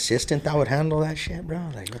like an assistant that would handle that shit, bro.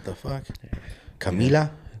 Like what the fuck?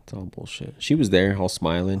 Camila? It's all bullshit. She was there, all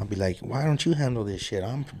smiling. I'll be like, why don't you handle this shit?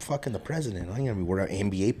 I'm fucking the president. I ain't gonna be worried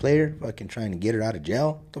an NBA player fucking trying to get her out of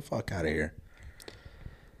jail. Get the fuck out of here.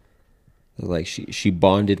 Like she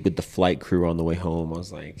bonded with the flight crew on the way home. I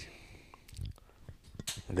was like,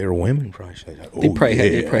 They were women, probably. Like, they probably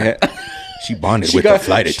had. She bonded with the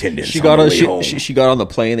flight attendants. She on got the on. way home. She got on the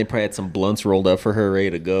plane. They probably had some blunts rolled up for her, ready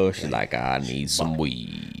to go. She's like, I need some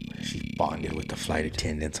weed. She bonded with the flight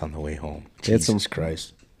attendants on the way home. They had Jesus some-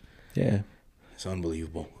 Christ. Yeah, It's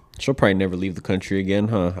unbelievable. she'll probably never leave the country again,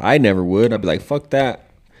 huh? I never would. I'd be like, fuck that.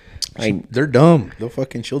 They're dumb. They'll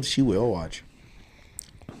fucking she will watch.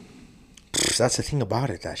 That's the thing about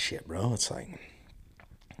it, that shit, bro. It's like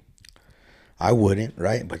I wouldn't,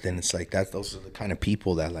 right? But then it's like those are the kind of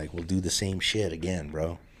people that like will do the same shit again,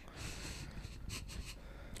 bro.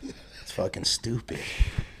 It's fucking stupid.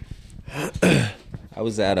 I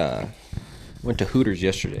was at went to Hooters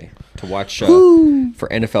yesterday to watch for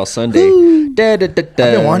NFL Sunday. I've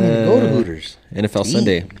been wanting to go to Hooters. NFL to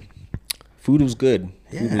Sunday. eat. Food was good.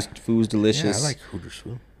 Yeah. Food was delicious. Yeah, I like Hooters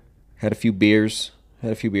food. Had a few beers.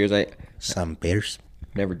 I Some beers.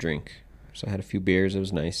 never drink, so I had a few beers. It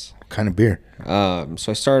was nice. What kind of beer?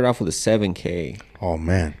 So I started off with a 7K. Oh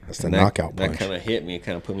man, that's the And knockout that punch. kind of hit me. It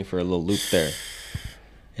kind of put me for a little loop there.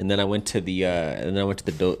 And then I went to the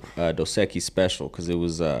Dos Equis special because it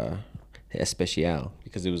was especial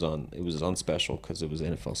because it was on special because it was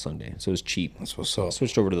NFL Sunday, so it was cheap. That's what's I up.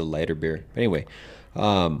 switched over to the lighter beer. Anyway,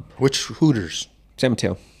 Which Hooters? San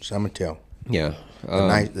Mateo. San Mateo. Yeah.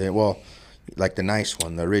 Like the nice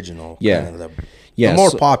one, the original. Yeah. Kind of Yeah, the more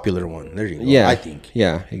so- popular one. There you go. Yeah, I think.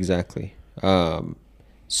 Yeah, exactly.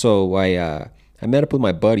 So I met up with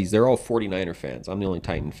my buddies. They're all 49er fans. I'm the only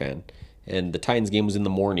Titan fan. And the Titans game was in the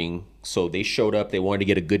morning, so they showed up. They wanted to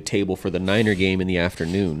get a good table for the Niner game in the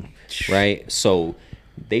afternoon, right? So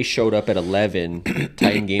they showed up at 11.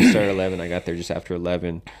 Titan game started at 11. I got there just after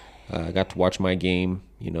 11. I got to watch my game.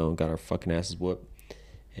 Got our fucking asses whooped.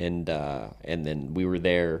 And then we were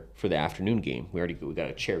there for the afternoon game. We got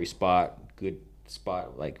a cherry spot, good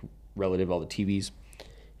spot, like relative to all the TVs.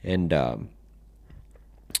 And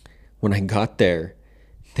when I got there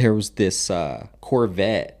was this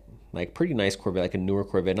Corvette, like pretty nice Corvette, like a newer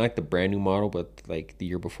Corvette, not like the brand new model, but like the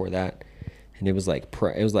year before that. And it was like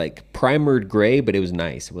primered gray, but it was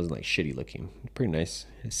nice. It wasn't like shitty looking. Pretty nice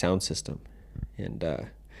sound system. And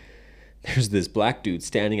there's this black dude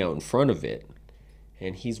standing out in front of it.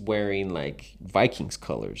 And he's wearing like Vikings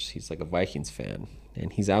colors. He's like a Vikings fan.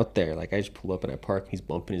 And he's out there. Like I just pull up and I park. He's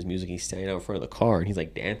bumping his music. He's standing out in front of the car. And he's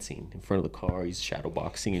like dancing in front of the car. He's shadow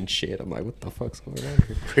boxing and shit. I'm like, what the fuck's going on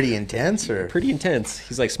here? Pretty intense, or Pretty intense.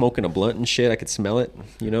 He's like smoking a blunt and shit. I could smell it,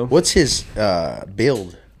 what's his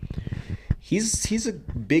build? He's a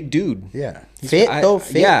big dude. Yeah, He's- fit I- though.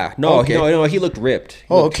 Fit. Yeah. No, Okay. no, he looked ripped.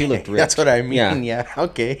 Oh, okay. He looked ripped. That's what I mean. Yeah. Yeah.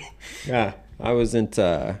 Okay. Yeah. I wasn't,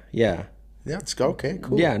 yeah. Yeah. Let's go. Okay.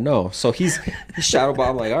 Cool. Yeah, no. So he's shadow bob.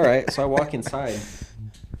 I'm like, all right. So I walk inside.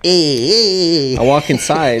 Hey. I walk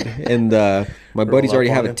inside and my buddies up already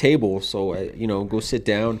on have a him. table, so I, go sit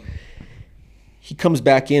down. He comes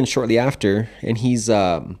back in shortly after, and he's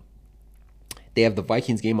they have the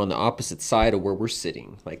Vikings game on the opposite side of where we're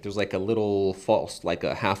sitting. Like there's like a little false, like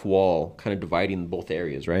a half wall, kind of dividing both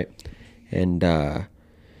areas, right? And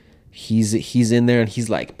he's in there and he's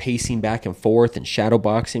like pacing back and forth and shadow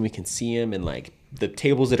boxing. We can see him, and like the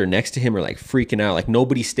tables that are next to him are like freaking out. Like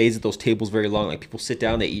nobody stays at those tables very long. Like people sit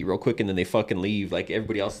down, they eat real quick, and then they fucking leave. Like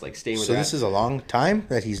everybody else is like staying with So this is a long time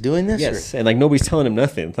that he's doing this. yes, and like nobody's telling him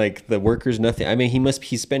nothing. Like the workers, nothing. I mean,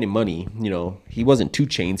 he's spending money. He wasn't 2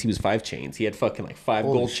 chains, he was 5 chains. He had fucking like 5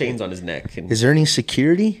 Holy gold shit. chains on his neck. And Is there any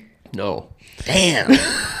security? no, Damn.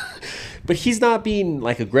 but he's not being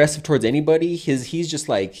like aggressive towards anybody. He's just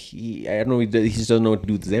like I don't know. He just doesn't know what to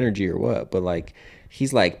do with his energy or what. But like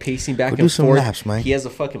he's like pacing back do and some forth. laps, Mike. He has a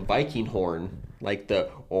fucking Viking horn, like the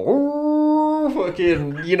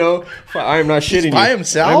fucking. I'm not shitting you. by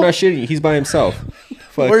himself? I'm not shitting you. He's by himself.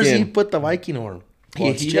 Where's he Fucking- put the Viking horn? He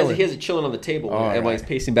has it chilling on the table and while he's right.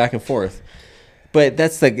 pacing back and forth. But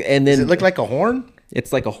that's like, and then Does it look like a horn?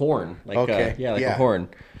 it's like a horn, like Okay, like a yeah. horn,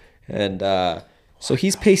 and so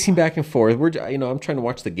he's pacing back and forth. I'm trying to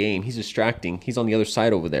watch the game. He's distracting. He's on the other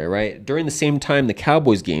side over there, right? During the same time, the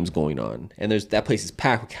Cowboys game's going on, and that place is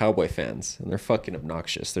packed with Cowboy fans, and they're fucking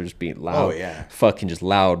obnoxious. They're just being loud, fucking just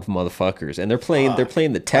loud motherfuckers, and they're playing the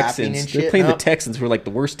Clapping Texans. and They're shit, playing the huh? Texans, who are like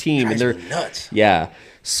the worst team, and Drives they're me nuts. yeah.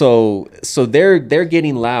 So they're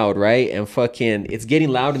getting loud, right? And fucking it's getting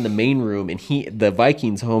loud in the main room, and the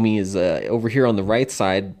Vikings homie is over here on the right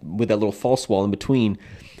side with that little false wall in between,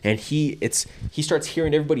 and he starts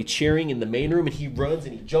hearing everybody cheering in the main room, and he runs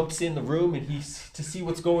and he jumps in the room and to see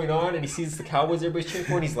what's going on, and he sees the Cowboys everybody's cheering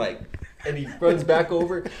for, and he's like, and he runs back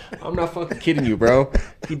over. I'm not fucking kidding you, bro.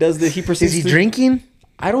 He does this. He proceeds. Is he drinking?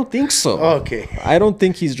 I don't think so. Okay. I don't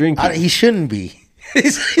think he's drinking. He shouldn't be.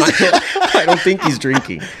 I don't think he's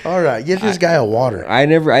drinking. All right, get this guy a water. I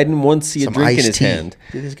didn't once see a Some drink in iced his tea. hand.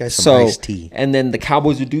 Give this guy some iced tea. And then the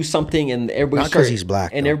Cowboys would do something, and everybody Not 'cause he's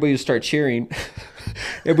black, and though. everybody would start cheering.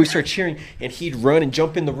 Everybody start cheering, and he'd run and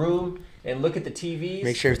jump in the room and look at the TVs,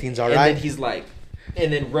 Make sure everything's all and right. then he's like,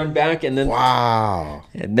 and then run back, and then Wow.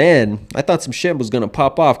 and then I thought some shit was gonna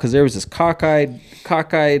pop off because there was this cockeyed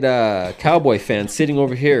Cowboy fan sitting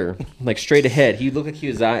over here, like straight ahead. He looked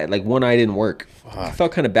like like one eye didn't work. I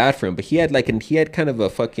felt kind of bad for him, but he had kind of a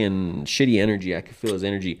fucking shitty energy. I could feel his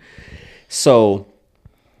energy. So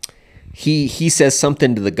he says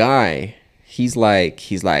something to the guy. He's like,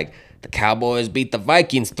 the Cowboys beat the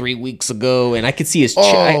Vikings 3 weeks ago, and I could see his chick.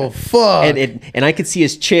 Oh, fuck. And I could see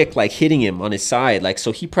his chick like hitting him on his side, like,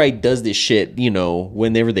 so he probably does this shit,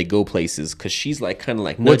 whenever they go places, because she's like kind of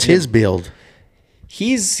like. What's nudging his him. build?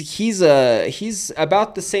 He's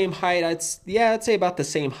about the same height. I'd say about the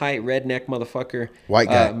same height. Redneck motherfucker. White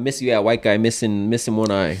guy. White guy missing one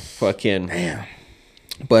eye. Fucking. Damn.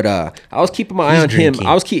 But I was keeping my eye He's on drinking.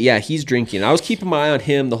 him. He's drinking. I was keeping my eye on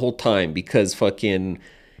him the whole time because fucking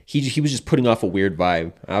he was just putting off a weird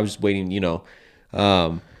vibe. I was just waiting,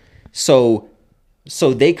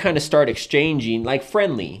 So they kind of start exchanging like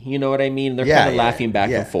friendly, you know what I mean? They're kind of laughing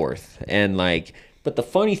back and forth, and like. But the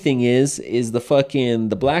funny thing is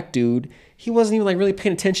the black dude, he wasn't even like really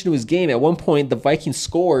paying attention to his game. At one point, the Vikings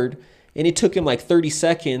scored, and it took him like 30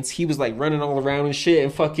 seconds. He was like running all around and shit,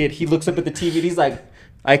 and fucking, he looks up at the TV, and he's like,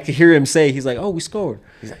 I could hear him say, he's like, "Oh, we scored."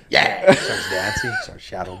 He's like, yeah. Starts dancing, starts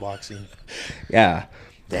shadow boxing. Yeah.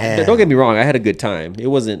 Damn. Don't get me wrong, I had a good time. It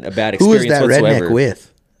wasn't a bad Who was experience that whatsoever. redneck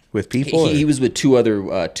with? With people? He was with two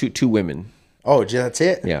other two women. Oh, that's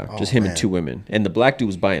it? Yeah, Oh, just him man. and two women. And the black dude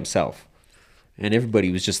was by himself. And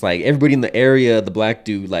everybody was just like, everybody in the area, the black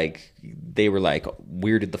dude, like, they were like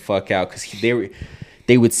weirded the fuck out because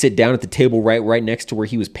they would sit down at the table right next to where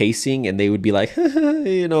he was pacing, and they would be like,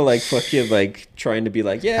 like fucking like trying to be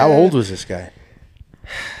like, yeah. How old was this guy?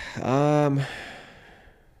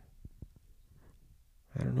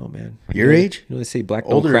 I don't know, man. Your age? They say black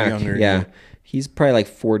don't Older or crack. younger than Yeah, you? he's probably like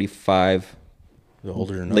 45, The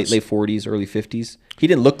older than late us? 40s, early 50s. He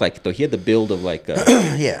didn't look like it though. He had the build of like,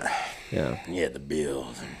 Yeah. yeah, The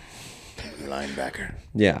build. Linebacker.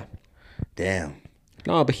 yeah. Damn.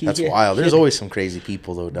 No, but That's wild. There's always some crazy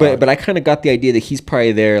people though, dog. But I kind of got the idea that he's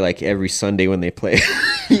probably there like every Sunday when they play,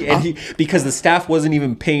 and because the staff wasn't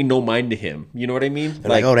even paying no mind to him. You know what I mean? They're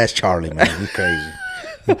like, oh, that's Charlie, man. You crazy.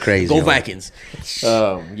 You crazy. go homie. Vikings.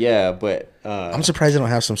 Yeah, but I'm surprised they don't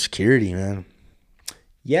have some security, man.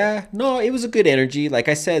 yeah, no, it was a good energy, like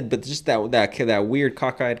I said. But just that weird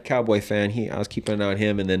cockeyed Cowboy fan, I was keeping an eye on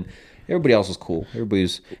him, and then everybody else was cool. Everybody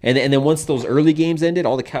was, and then once those early games ended,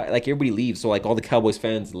 all the everybody leaves. So like all the Cowboys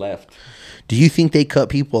fans left. Do you think they cut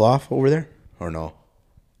people off over there or no?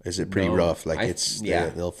 Is it pretty No, rough? Like yeah.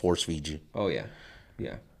 they'll force feed you. Oh yeah,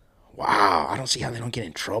 yeah. Wow, I don't see how they don't get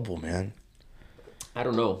in trouble, man. I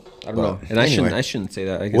don't know. But And anyway. I shouldn't say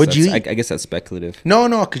that. I guess What'd you that's, eat? I guess that's speculative. No,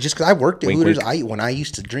 because I worked at Wink, Hooters. wink. When I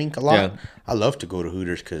used to drink a lot, Yeah. I love to go to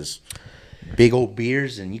Hooters because big old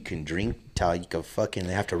beers and you can drink till you can fucking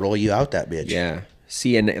they have to roll you out that bitch. Yeah.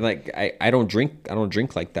 See, and like I don't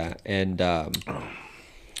drink like that. And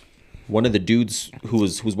one of the dudes who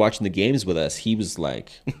was watching the games with us, he was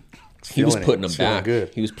like, he was feeling it. putting them It's feeling back. good.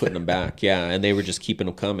 He was putting them back. Yeah, and they were just keeping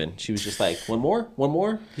them coming. She was just like, one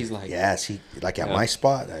more. He's like, Yeah, see, like at my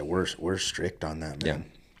spot, we're strict on that, yeah, man.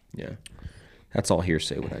 yeah. That's all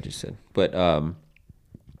hearsay what I just said. But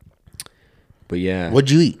yeah. What'd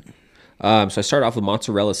you eat? So I started off with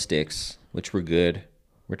mozzarella sticks, which were good.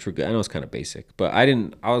 I know it's kind of basic, but I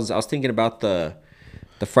didn't. I was thinking about the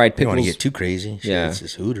fried You don't pickles. want to get too crazy. Shit, Yeah. it's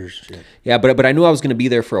just Hooters. Shit. Yeah, but I knew I was gonna be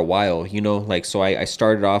there for a while, like so I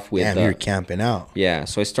started off with Damn, you're camping out. yeah,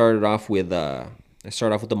 so I started off with I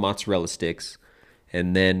started off with the mozzarella sticks,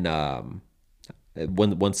 and then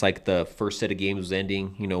once like the first set of games was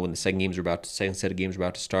ending, you know, when the second set of games were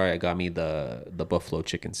about to start, I got me the buffalo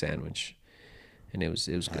chicken sandwich, and it was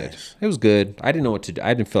good. Nice. It was good. I didn't know what to do.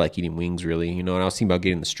 I didn't feel like eating wings really, you know, and I was thinking about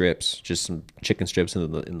getting the strips, just some chicken strips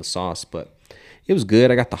in the sauce, but it was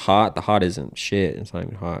good. I got the hot. The hot isn't shit. It's not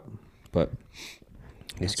even hot, but.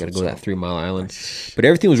 I guess you gotta go to that 3 Mile Island, but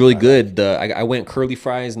everything was really good. I went curly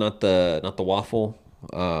fries, not the waffle.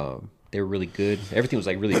 They were really good. Everything was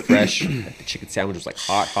like really fresh. Like the chicken sandwich was like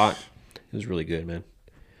hot. It was really good, man.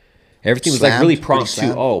 Everything was like really Slammed, prompt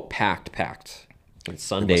pretty too. Oh, packed. It's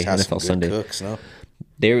Sunday, Must have some NFL good Sunday. cooks, no?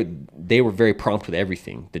 They were very prompt with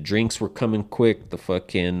everything. The drinks were coming quick. The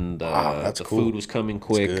fucking that's the cool. food was coming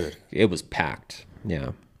quick. good. It was packed.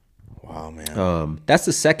 Yeah. Wow, man. That's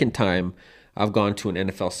the second time I've gone to an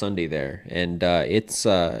NFL Sunday there, and it's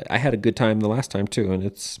I had a good time the last time too, and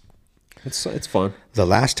it's fun. The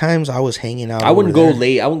last times I was hanging out, I wouldn't over go there-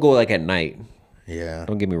 late. I wouldn't go like at night. Yeah.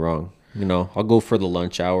 Don't get me wrong. You know, I'll go for the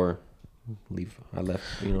lunch hour. Leave. I left.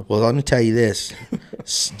 You know. Well, let me tell you this,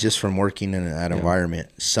 just from working in that environment,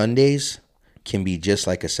 Sundays can be just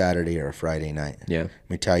like a Saturday or a Friday night. Yeah. Let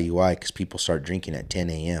me tell you why, because people start drinking at 10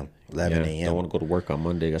 a.m., 11 Yeah. a.m. Don't want to go to work on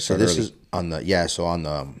Monday. I So start this early. is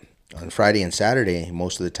on Friday and Saturday,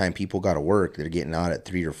 most of the time people got to work. They're getting out at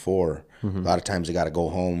 3 or 4. A lot of times they got to go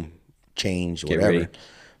home, change, Get whatever. ready.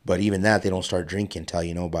 But even that, they don't start drinking till,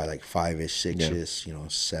 you know, by like 5-ish, 6-ish, you know,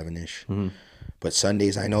 7-ish. But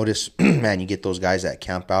Sundays, I notice, man, you get those guys that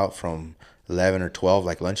camp out from 11 or 12,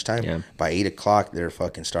 like lunchtime. Yeah. By 8 o'clock, they're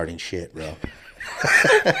fucking starting shit, bro.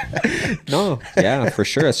 No, yeah, for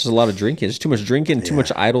sure. It's just a lot of drinking. It's too much drinking, too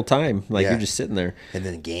much idle time. Like Yeah. you're just sitting there. And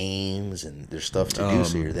then games, and there's stuff to do,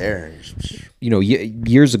 so you're there. You know,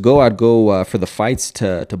 years ago, I'd go for the fights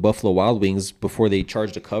to Buffalo Wild Wings before they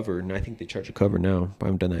charged a cover, and I think they charge a cover now. I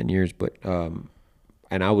haven't done that in years, but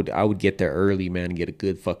and I would get there early, man, and get a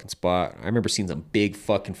good fucking spot. I remember seeing some big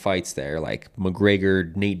fucking fights there, like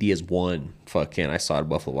McGregor, Nate Diaz won. Fucking, I saw it at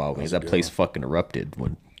Buffalo Wild Wings. That place fucking erupted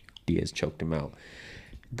when Diaz choked him out.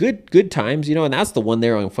 Good times, you know, and that's the one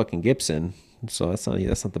there on fucking Gibson. So that's not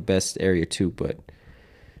the best area too, but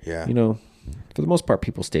Yeah. you know, for the most part,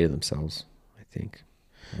 people stay to themselves. I think.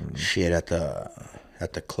 Shit at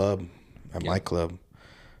the club, at my club,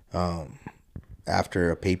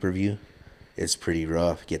 after a pay-per-view, it's pretty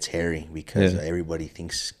rough. It gets hairy because Yeah. everybody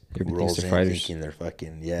thinks Everybody rolls thinks in they're fighters. thinking they're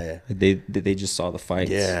fucking yeah. They just saw the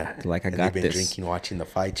fights. Yeah, They're like, I And got they've been this. drinking, watching the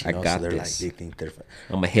fights. You I know, got so they're this. like, they think they're.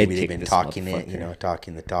 I'm a head Maybe kick they've been this talking it, motherfucker. you know,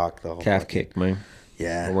 talking the talk. The whole Calf fucking- kick, man.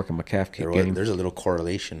 Yeah, I'm working my calf kick There game. there's a little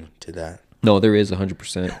correlation to that, No, there is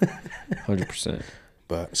 100%, 100%.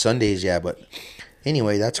 but Sundays, yeah. But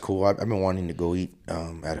anyway, that's cool. I've been wanting to go eat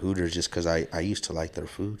at Hooters just because I used to like their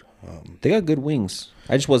food. They got good wings.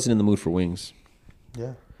 I just wasn't in the mood for wings.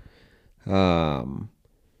 Yeah.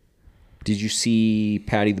 Did you see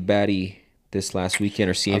Patty the Batty this last weekend,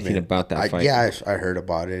 or see anything about that fight? Yeah, I heard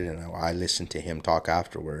about it, and I listened to him talk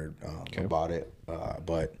afterward about it,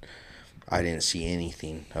 but I didn't see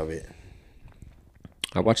anything of it.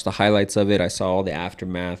 I watched the highlights of it. I saw all the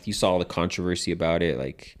aftermath. You saw all the controversy about it.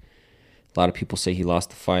 Like, a lot of people say he lost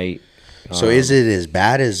the fight. So is it as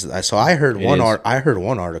bad as? So I heard It is. I heard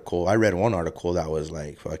one article. I read one article that was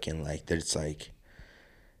like fucking like that. It's like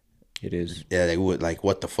It is. yeah, they would like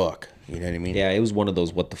what the fuck. You know what I mean? Yeah, it was one of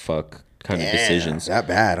those what the fuck kind of Damn, decisions. That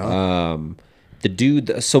bad, huh? The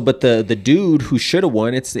dude, so but the dude who should have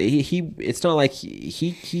won, it's not like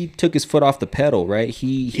he took his foot off the pedal, right?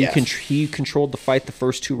 He controlled the fight the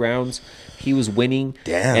first 2 rounds. He was winning.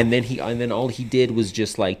 Damn. And then all he did was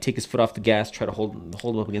just like take his foot off the gas, try to hold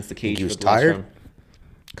him up against the cage. he was for the last tired? round.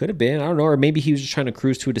 Could have been. I don't know. Or maybe he was just trying to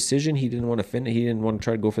cruise to a decision. He didn't want to finish. He didn't want to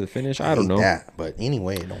try to go for the finish. I don't hate know. that, but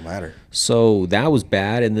anyway, it don't matter. So that was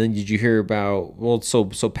bad. And then did you hear about? Well, so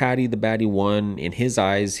Patty the Batty won. In his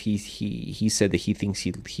eyes, he said that he thinks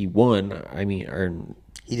he won. I mean, or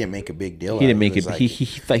He didn't make a big deal. he didn't make it. was like,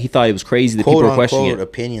 He thought it was crazy that quote people were questioning unquote it.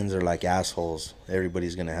 opinions are like assholes.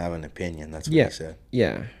 Everybody's gonna have an opinion. That's what Yeah, he said.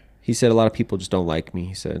 yeah. He said a lot of people just don't like me.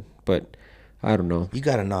 He said, but I don't know. You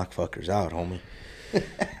gotta knock fuckers out, homie.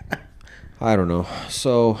 I don't know.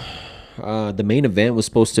 So the main event was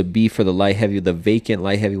supposed to be for the vacant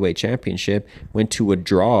light heavyweight championship. Went to a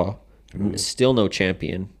draw. Still no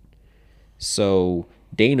champion. So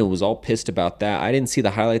Dana was all pissed about that. I didn't see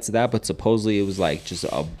the highlights of that, but supposedly it was like just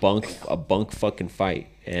a bunk fucking fight.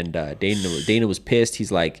 And Dana was pissed.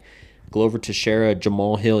 He's like, Glover Teixeira,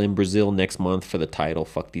 Jamal Hill in Brazil next month for the title.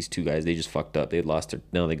 Fuck these 2 guys. They just fucked up. They lost their.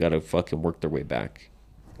 Now they gotta fucking work their way back.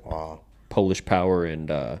 Wow. Polish Power and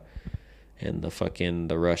the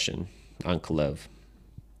Russian. Ankalev.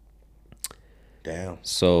 Damn.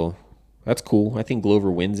 So that's cool. I think Glover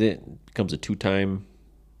wins it, becomes a 2-time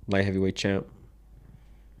light heavyweight champ.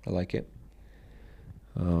 I like it.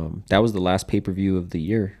 That was the last pay-per-view of the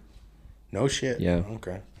year. No shit. Yeah.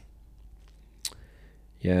 Okay.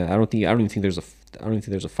 Yeah, I don't even think there's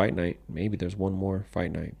a fight night. Maybe there's one more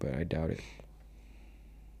fight night, but I doubt it.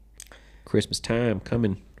 Christmas time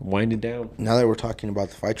coming, winding down. Now that we're talking about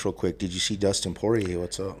the fights real quick, did you see Dustin Poirier?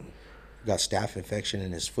 What's up? Got staph infection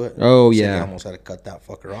in his foot. Oh, Said yeah. He almost had to cut that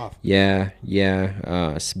fucker off. Yeah.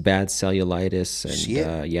 Bad cellulitis, and See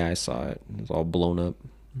it? yeah, I saw it. It was all blown up.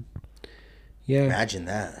 Yeah, Imagine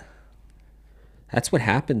that. that's what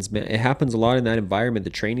happens, man. It happens a lot in that environment, the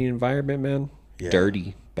training environment, man. Yeah.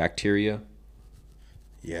 Dirty bacteria.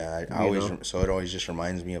 Yeah, I You always know? so it always just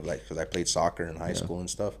reminds me of like because I played soccer in high school and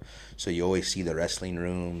stuff. So you always see the wrestling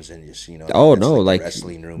rooms and just Oh it's no, the like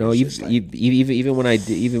wrestling room. no, is even just like, even when I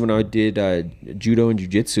did judo and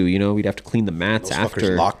jujitsu, we'd have to clean the mats those after.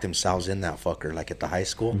 fuckers locked themselves in that fucker like at the high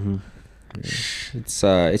school. It's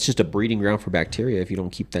just a breeding ground for bacteria if you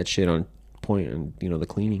don't keep that shit on point and the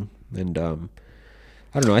cleaning. And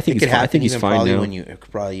I don't know. I think It could I happen think he's even fine probably now. when it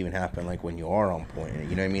could probably even happen like when you are on point.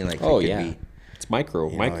 You know what I mean? Like Oh it could yeah, be, it's micro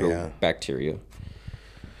yeah. bacteria.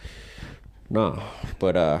 Nah,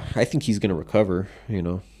 but I think he's gonna recover.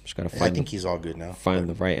 Just gotta I find think he's all good now.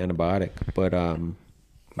 the right antibiotic. But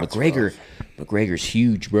That's McGregor's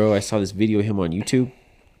huge, bro. I saw this video of him on YouTube.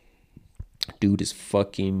 Dude is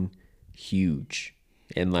fucking huge,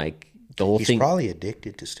 and like the whole He's thing. probably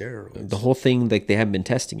addicted to steroids. The whole thing, like they haven't been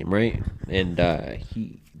testing him, right? And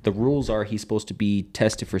the rules are he's supposed to be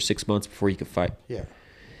tested for 6 months before he could fight. Yeah.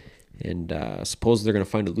 And suppose they're gonna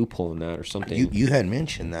find a loophole in that or something. You had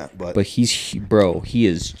mentioned that, but He is huge.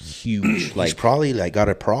 he's Like, probably like got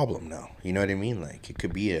a problem now. You know what I mean? Like it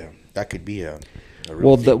could be a real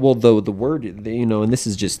well, thing. the word, and this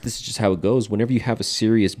is just how it goes. Whenever you have a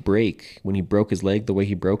serious break, when he broke his leg the way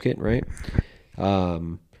he broke it, right?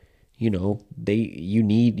 You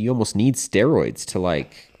almost need steroids to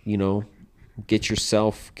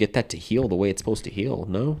get that to heal the way it's supposed to heal.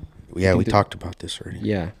 No? Yeah, we Either- talked about this already.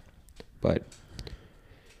 Yeah, but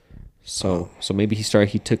so maybe he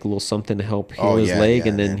took a little something to help heal his leg,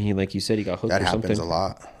 and then he, like you said, he got hooked That or happens something. a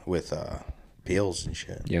lot with pills and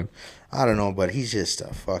shit. Yeah, I don't know, but he's just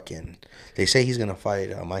a fucking. They say he's gonna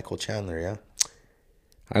fight Michael Chandler. Yeah,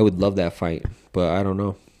 I would love that fight, but I don't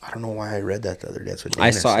know. I don't know why I read that the other day. That's what I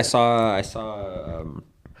Dana saw said.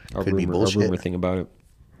 a Could be rumor bullshit. thing about it.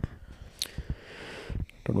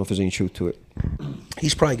 Don't know if there's any truth to it.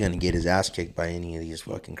 He's probably gonna get his ass kicked by any of these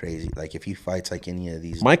fucking crazy. Like if he fights like any of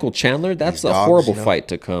these. Michael Chandler, that's these a dogs, horrible you know? fight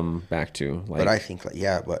to come back to. Like, But I think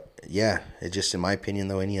it's just in my opinion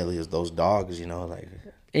though. Any of those dogs, like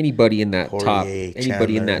anybody in that Poirier,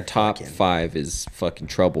 Chandler, top fucking- 5 is fucking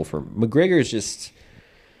trouble for McGregor. Is just,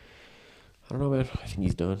 I don't know, man. I think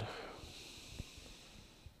he's done.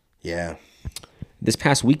 yeah. This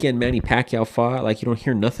past weekend, Manny Pacquiao fought. Like, you don't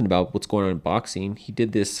hear nothing about what's going on in boxing. He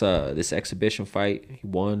did this exhibition fight. He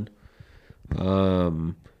won.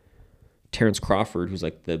 Terrence Crawford, who's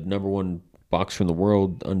like the number 1 boxer in the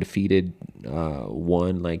world, undefeated,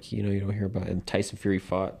 won. Like, you don't hear about. And Tyson Fury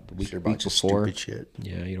fought the week Sure, bunch of before. stupid shit.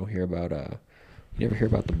 Yeah, you don't hear about. You never hear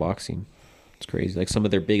about the boxing. It's crazy. Like some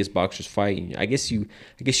of their biggest boxers fight. I guess you,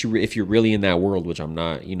 if you're really in that world, which I'm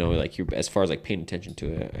not, like you're as far as like paying attention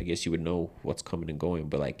to it, I guess you would know what's coming and going.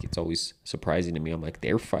 But like it's always surprising to me. I'm like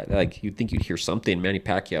they're fight. Like you'd think you'd hear something. Manny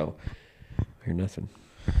Pacquiao, I hear nothing.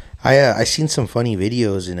 I seen some funny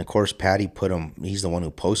videos, and of course Patty put him. He's the one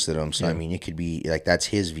who posted them, so I mean it could be like that's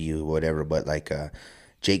his view, whatever. But like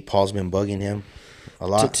Jake Paul's been bugging him a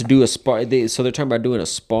lot. To do a spar, so they're talking about doing a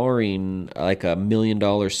sparring, like $1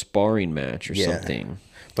 million sparring match or something.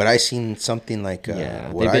 But I seen something like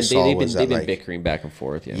Yeah, what I saw was they've that been like bickering back and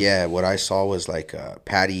forth. Yeah, yeah, what I saw was like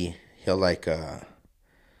Patty. He'll like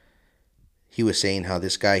he was saying how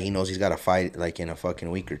this guy he knows he's got to fight like in a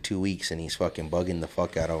fucking week or 2 weeks, and he's fucking bugging the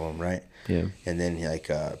fuck out of him, right? Yeah. And then like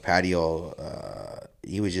Patty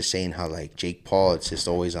he was just saying how like Jake Paul, it's just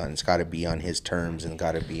always on. It's got to be on his terms and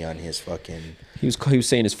got to be on his fucking. He was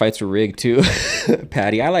saying his fights were rigged too.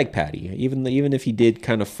 Patty, I like Patty, even if he did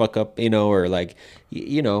kind of fuck up, or like,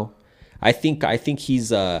 I think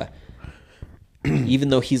he's even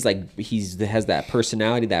though he's like has that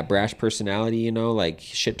personality, that brash personality, like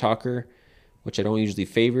shit talker, which I don't usually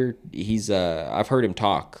favor. He's I've heard him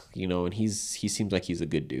talk, and he seems like he's a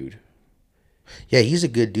good dude. Yeah, he's a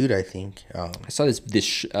good dude, I think. I saw this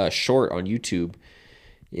short on YouTube.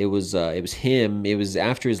 It was him. It was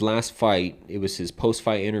after his last fight. It was his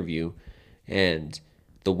post-fight interview, and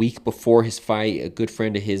the week before his fight, a good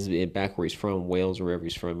friend of his back where he's from, Wales or wherever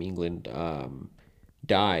he's from, England,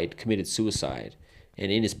 died, committed suicide.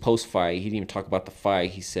 And in his post fight, he didn't even talk about the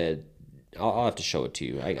fight. He said, I'll have to show it to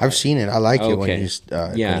you. I've seen it. I like it when Okay. he's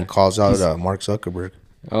Yeah. when he calls out Mark Zuckerberg.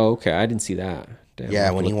 Oh, okay. I didn't see that. Damn, I'll Yeah, have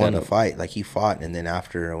to when he look won that the up. fight, like he fought, and then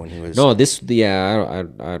after when he was No, this, yeah, I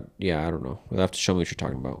don't know. You'll have to show me what you're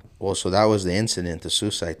talking about. well, so that was the incident, the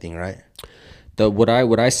suicide thing, right? What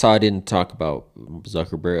I saw didn't talk about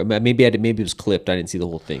Zuckerberg. Maybe maybe it was clipped. I didn't see the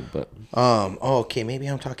whole thing, but Oh, okay, maybe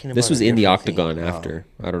I'm talking about this was a in the different thing. octagon after.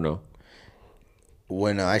 I don't know.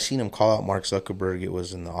 When I seen him call out Mark Zuckerberg, it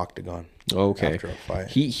was in the octagon. Okay. After a fight.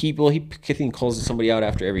 He I think calls somebody out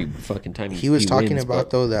after every fucking time He was talking wins, about but-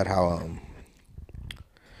 though that how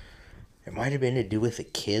it might have been to do with a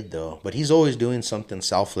kid though, but he's always doing something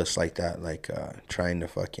selfless like that, like trying to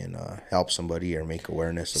fucking help somebody or make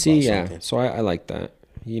awareness about See, yeah. something. So I like that.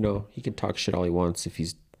 You know, he can talk shit all he wants if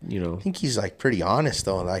he's, you know. I think he's like pretty honest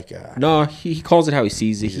though, like No, he calls it how he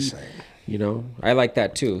sees it. just He, like- you know, I like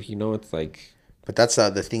that too. You know, it's like, But that's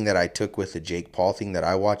the thing that I took with the Jake Paul thing that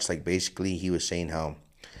I watched. Like basically, he was saying how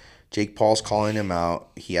Jake Paul's calling him out.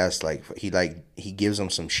 He has he gives him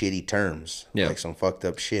some shitty terms, Yeah. like some fucked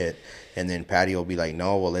up shit, and then Patty will be like,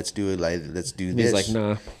 "No, well, let's do it. Like, let's do this." he's like,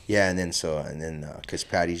 nah. Yeah, and then because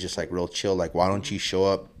Patty's just like real chill. Like, why don't you show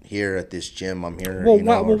up here at this gym? I'm here. Well, you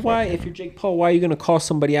know, or why? fucking- If you're Jake Paul, why are you gonna call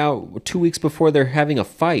somebody out 2 weeks before they're having a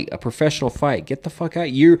fight, a professional fight? Get the fuck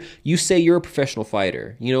out! You say you're a professional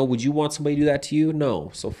fighter. You know, would you want somebody to do that to you?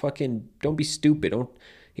 No. So fucking don't be stupid. Don't.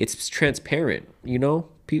 It's transparent. You know,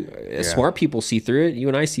 smart people see through it. You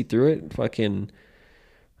and I see through it. Fucking.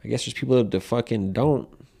 I guess there's people that fucking don't.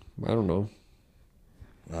 I don't know.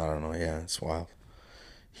 I don't know. Yeah, it's wild.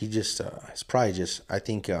 He just it's probably just I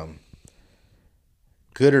think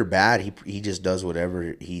good or bad, he just does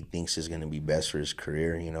whatever he thinks is going to be best for his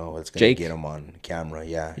career. You know, it's going to Jake? get him on camera.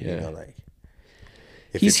 Yeah, Yeah. you know, like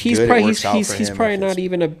if He's it's good, it probably works out he's for he's him. probably If not it's-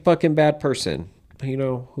 even a fucking bad person. You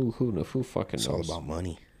know who fucking It's all knows? about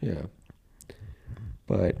money. Yeah.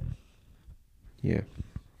 But yeah.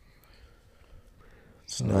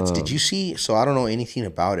 It's nuts. Did you see? So I don't know anything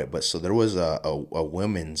about it, but so there was a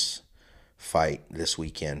women's fight this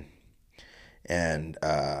weekend, and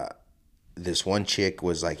this one chick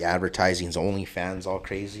was like advertising's OnlyFans all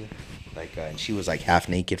crazy, like and she was like half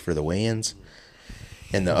naked for the weigh-ins,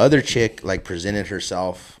 and the other chick like presented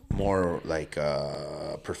herself more like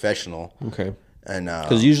professional, Okay. and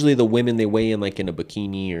Because usually the women they weigh in like in a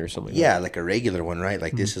bikini or something. yeah, like a regular one, right?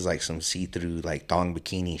 Like this is like some see-through like thong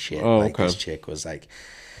bikini shit. Oh, Like okay. this chick was like,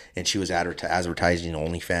 and she was advertising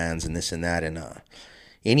OnlyFans and this and that. And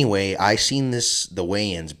anyway, I seen the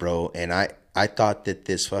weigh-ins, bro, and I thought that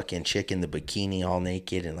this fucking chick in the bikini, all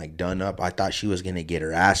naked and like done up, I thought she was gonna get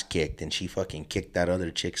her ass kicked, and she fucking kicked that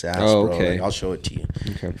other chick's ass, Oh, bro. okay. Like, I'll show it to you.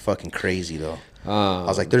 Okay. Fucking crazy though. I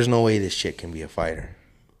was like, there's no way this chick can be a fighter.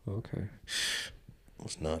 Okay. It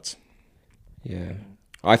was nuts. Yeah.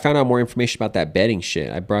 I found out more information about that betting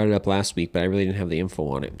shit. I brought it up last week, but I really didn't have the info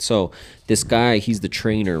on it. So this guy, he's the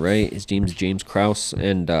trainer, right? His name's James Krause,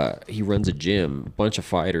 and he runs a gym. A bunch of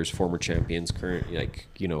fighters, former champions,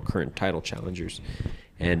 current title challengers,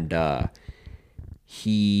 and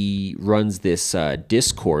he runs this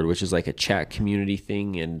Discord, which is like a chat community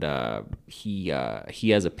thing, and he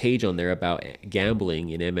has a page on there about gambling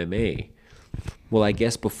in MMA. Well, I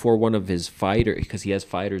guess before one of his fighters, because he has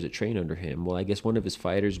fighters that train under him. Well, I guess one of his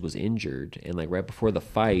fighters was injured, and like right before the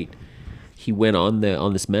fight, he went on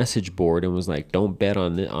this message board and was like, "Don't bet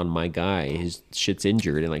on my guy. His shit's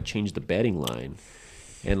injured," and like changed the betting line.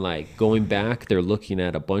 And like going back, they're looking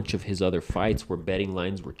at a bunch of his other fights where betting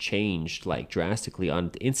lines were changed like drastically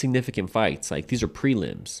on insignificant fights. Like these are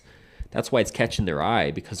prelims. That's why it's catching their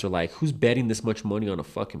eye, because they're like, who's betting this much money on a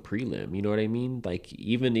fucking prelim? You know what I mean? Like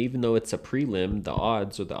even though it's a prelim, the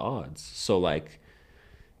odds are the odds. So like,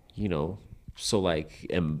 you know,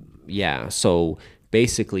 yeah. So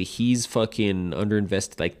basically, he's fucking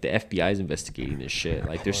underinvested. Like the FBI's investigating this shit.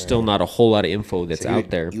 Like there's still not a whole lot of info that's out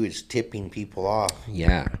there. He was tipping people off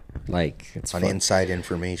Yeah, like it's on fuck- inside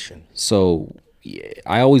information. So yeah,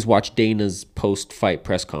 I always watch Dana's post-fight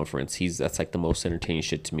press conference. That's like the most entertaining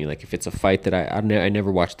shit to me. Like if it's a fight that I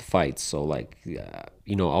never watch the fights, so like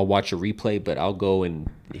you know, I'll watch a replay, but I'll go and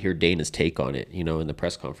hear Dana's take on it, you know, in the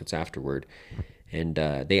press conference afterward. And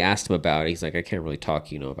they asked him about it. He's like, I can't really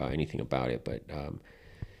talk, you know, about anything about it, but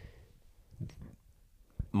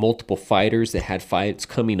multiple fighters that had fights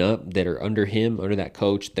coming up that are under him, under that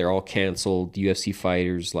coach, they're all canceled. UFC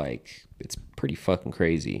fighters, like it's pretty fucking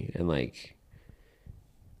crazy, and like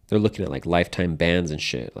they're looking at like lifetime bans and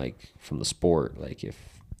shit, like from the sport. Like if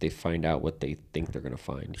they find out what they think they're gonna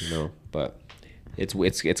find, you know. But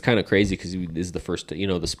it's kind of crazy because this is the first, you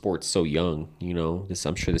know, the sport's so young, you know. This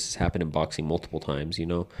I'm sure this has happened in boxing multiple times, you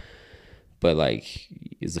know, but like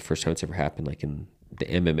is the first time it's ever happened like in the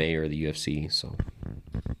MMA or the UFC. So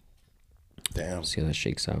Damn. see how that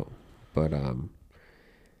shakes out. But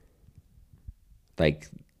like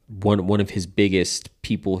one of his biggest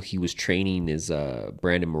people he was training is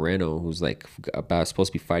Brandon Moreno, who's like about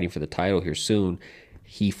supposed to be fighting for the title here soon.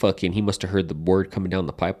 He must have heard the word coming down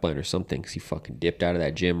the pipeline or something, because he fucking dipped out of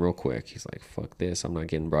that gym real quick. He's like, fuck this, I'm not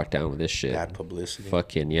getting brought down with this shit. Bad publicity.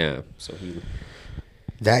 Fucking yeah. So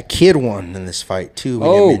that kid won in this fight too. We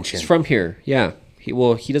didn't mention. He's from here. Yeah. He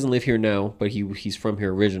doesn't live here now, but he's from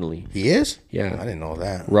here originally. He is? Yeah. I didn't know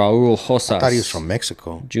that. Raul Rosas. I thought he was from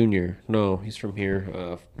Mexico. Junior. No, he's from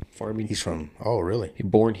here. Farming. He's from, oh, really?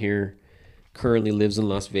 Born here. Currently lives in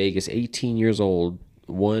Las Vegas. 18 years old.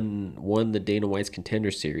 Won the Dana White's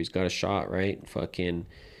Contender Series. Got a shot, right? Fucking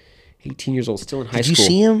 18 years old. Still in high school. Did you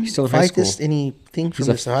see him He's still in high fight school. anything from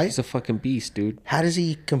this fight? He's a fucking beast, dude. How does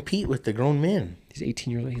he compete with the grown men? He's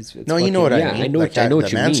 18 years old. No, you know what I mean. I know Like what the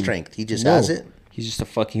you man mean. strength. He just has it? He's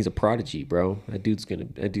just he's a prodigy, bro. That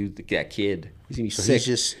kid. He's gonna be So sick.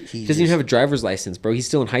 He doesn't even have a driver's license, bro. He's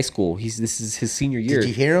still in high school. This is his senior year. Did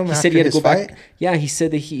you hear him He after said he had to his go fight? back. Yeah, he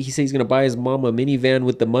said that he said he's gonna buy his mom a minivan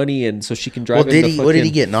with the money, and so she can drive. Well, what did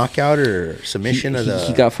he get? Knockout or submission of the?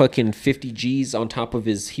 He got fucking 50 G's on top of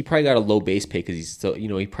his. He probably got a low base pay because he's still, you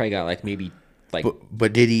know, he probably got like maybe like.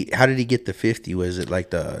 But did he? How did he get the 50? Was it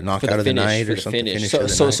like the knockout of the night or something?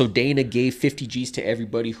 So Dana gave 50 G's to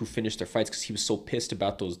everybody who finished their fights because he was so pissed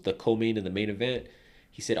about the co-main and the main event.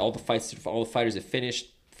 He said all the fighters that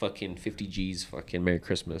finished, fucking 50 G's, fucking Merry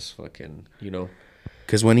Christmas, fucking, you know.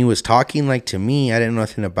 Because when he was talking like to me, I didn't know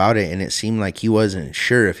nothing about it, and it seemed like he wasn't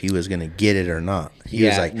sure if he was gonna get it or not. He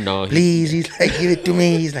was like, "No, please." He's like, "Give it to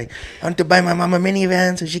me." He's like, "I want to buy my mom a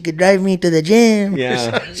minivan so she could drive me to the gym."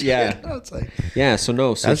 Yeah, yeah. It's like, yeah. So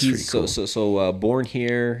no, so that's he's cool. so born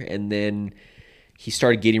here, and then he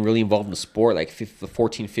started getting really involved in the sport, like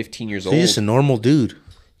 14, 15 years old. He's just a normal dude.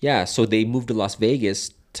 Yeah. So they moved to Las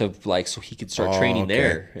Vegas to like so he could start training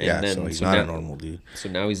there. And yeah, then, so he's not a normal dude. So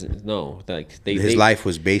now he's his life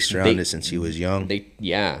was based around it since he was young.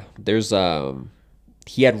 There's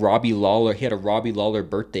he had Robbie Lawler. He had a Robbie Lawler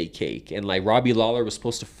birthday cake, and like Robbie Lawler was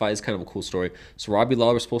supposed to fight. It's kind of a cool story. So Robbie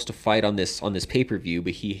Lawler was supposed to fight on this pay-per-view,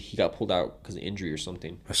 but he got pulled out because of injury or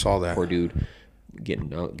something. I saw that. Poor dude,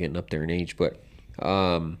 getting up there in age, but.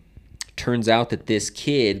 Turns out that this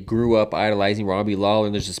kid grew up idolizing Robbie Lawler,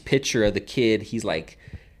 and there's this picture of the kid. He's like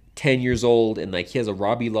 10 years old, and like he has a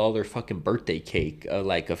Robbie Lawler fucking birthday cake,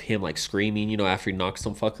 like of him like screaming, you know, after he knocks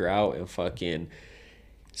some fucker out, and fucking.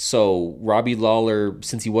 So Robbie Lawler,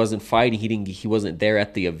 since he wasn't fighting, he wasn't there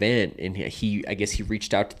at the event, and I guess he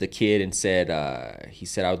reached out to the kid and said,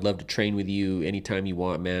 I would love to train with you anytime you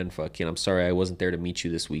want, man. Fucking, I'm sorry I wasn't there to meet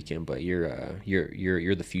you this weekend, but you're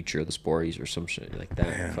the future of the sport, or some shit like that.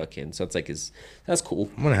 Yeah. Fucking, so it's like that's cool.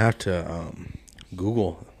 I'm gonna have to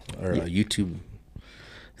Google or YouTube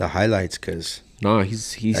the highlights, because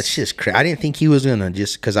he's that's just crazy. I didn't think he was gonna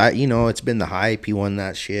just because it's been the hype. He won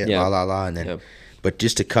that shit, and then. Yeah. But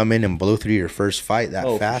just to come in and blow through your first fight that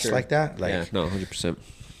fast like that, like 100%.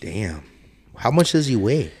 Damn, how much does he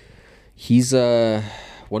weigh? He's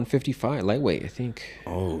 155 lightweight, I think.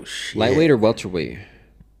 Oh shit! Lightweight or welterweight?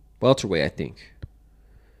 Welterweight, I think.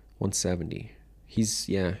 170. He's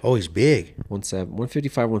Oh, he's big.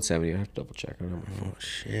 155, 170. I have to double check. I don't know my phone. Oh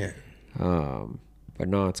shit. But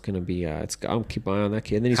no, it's gonna be. I'll keep an eye on that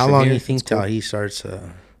kid. And then how long do you think till he starts?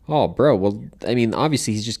 Oh, bro. Well, I mean,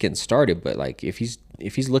 obviously he's just getting started, but like if he's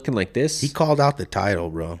looking like this, he called out the title,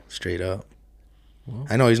 bro, straight up. Well,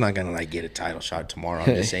 I know he's not gonna like get a title shot tomorrow.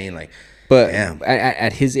 I'm just saying, like, but damn.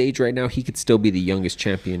 At his age right now, he could still be the youngest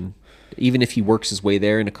champion, even if he works his way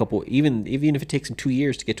there in a couple. Even if it takes him 2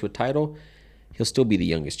 years to get to a title, he'll still be the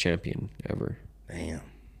youngest champion ever. Damn.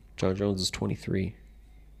 John Jones is 23.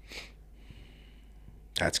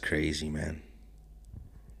 That's crazy, man.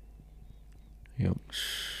 Yep.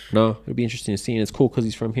 No, it'll be interesting to see, and it's cool because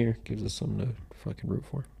he's from here. Gives us something to fucking root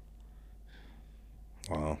for.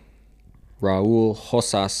 Wow. Raul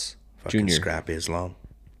Rosas fucking Jr. Scrap Islam.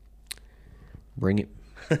 Bring it.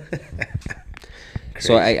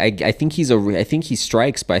 So I think I think he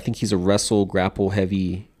strikes, but I think he's a wrestle grapple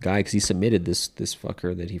heavy guy because he submitted this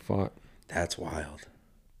fucker that he fought. That's wild.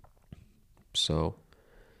 So.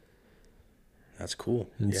 That's cool.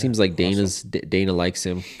 It seems like Dana likes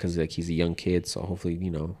him because like he's a young kid, so hopefully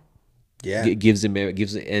gives him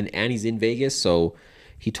and he's in Vegas, so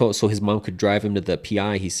so his mom could drive him to the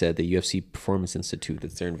PI. He said the UFC Performance Institute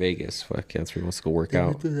that's there in Vegas. Fuck, that's where he wants to go work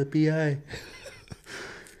out. To the PI.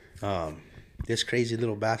 This crazy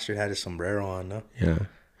little bastard had a sombrero on, no? Yeah.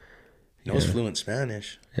 He knows fluent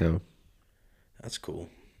Spanish. Yeah. That's cool.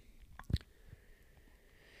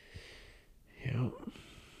 Yeah.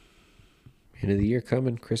 End of the year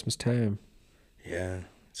coming, Christmas time. Yeah,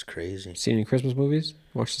 it's crazy. Seen any Christmas movies?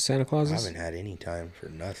 Watch the Santa I Clauses? haven't had any time for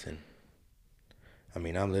nothing. I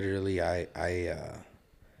mean, I'm literally,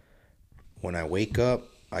 when I wake up,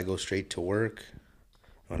 I go straight to work.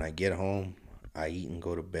 When I get home, I eat and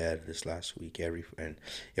go to bed this last week. And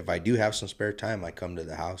if I do have some spare time, I come to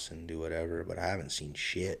the house and do whatever, but I haven't seen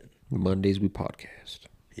shit. Mondays we podcast.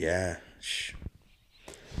 Yeah.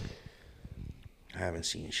 I haven't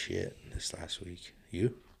seen shit this last week.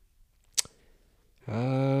 You?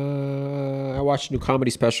 I watched a new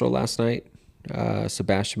comedy special last night.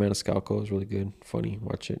 Sebastian Maniscalco is really good. Funny.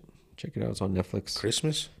 Watch it. Check it out. It's on Netflix.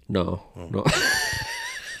 Christmas? No. No.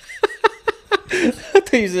 I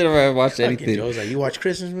thought you said if I watched anything. Joe's like, you watch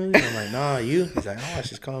Christmas movies? I'm like, nah, you? He's like, I watch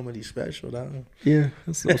this comedy special. Dog. Yeah,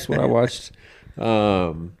 that's what I watched.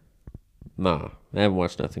 Nah, I haven't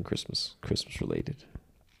watched nothing Christmas related.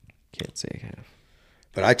 Can't say I have.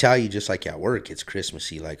 But I tell you, just like at work, it's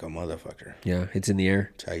Christmassy like a motherfucker. Yeah, it's in the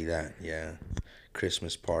air. Tell you that, yeah.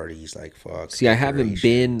 Christmas parties, like fuck. See, I haven't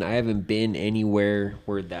been anywhere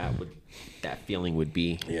where that feeling would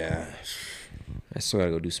be. Yeah. I still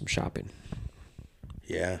gotta go do some shopping.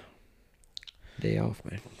 Yeah. Day off,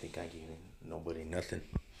 man. I don't think I gave nobody nothing.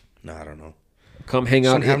 No, I don't know. Come hang out.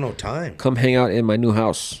 I don't have no time. Come hang out in my new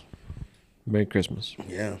house. Merry Christmas.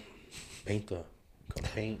 Yeah. Come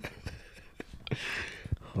paint.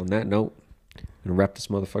 On that note, I'm gonna wrap this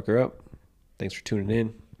motherfucker up. Thanks for tuning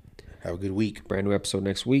in. Have a good week. Brand new episode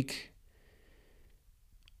next week.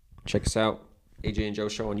 Check us out. AJ and Joe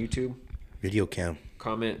Show on YouTube. Video cam.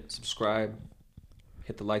 Comment, subscribe,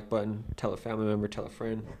 hit the like button, tell a family member, tell a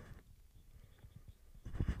friend.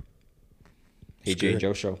 AJ and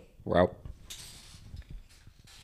Joe Show. We're out.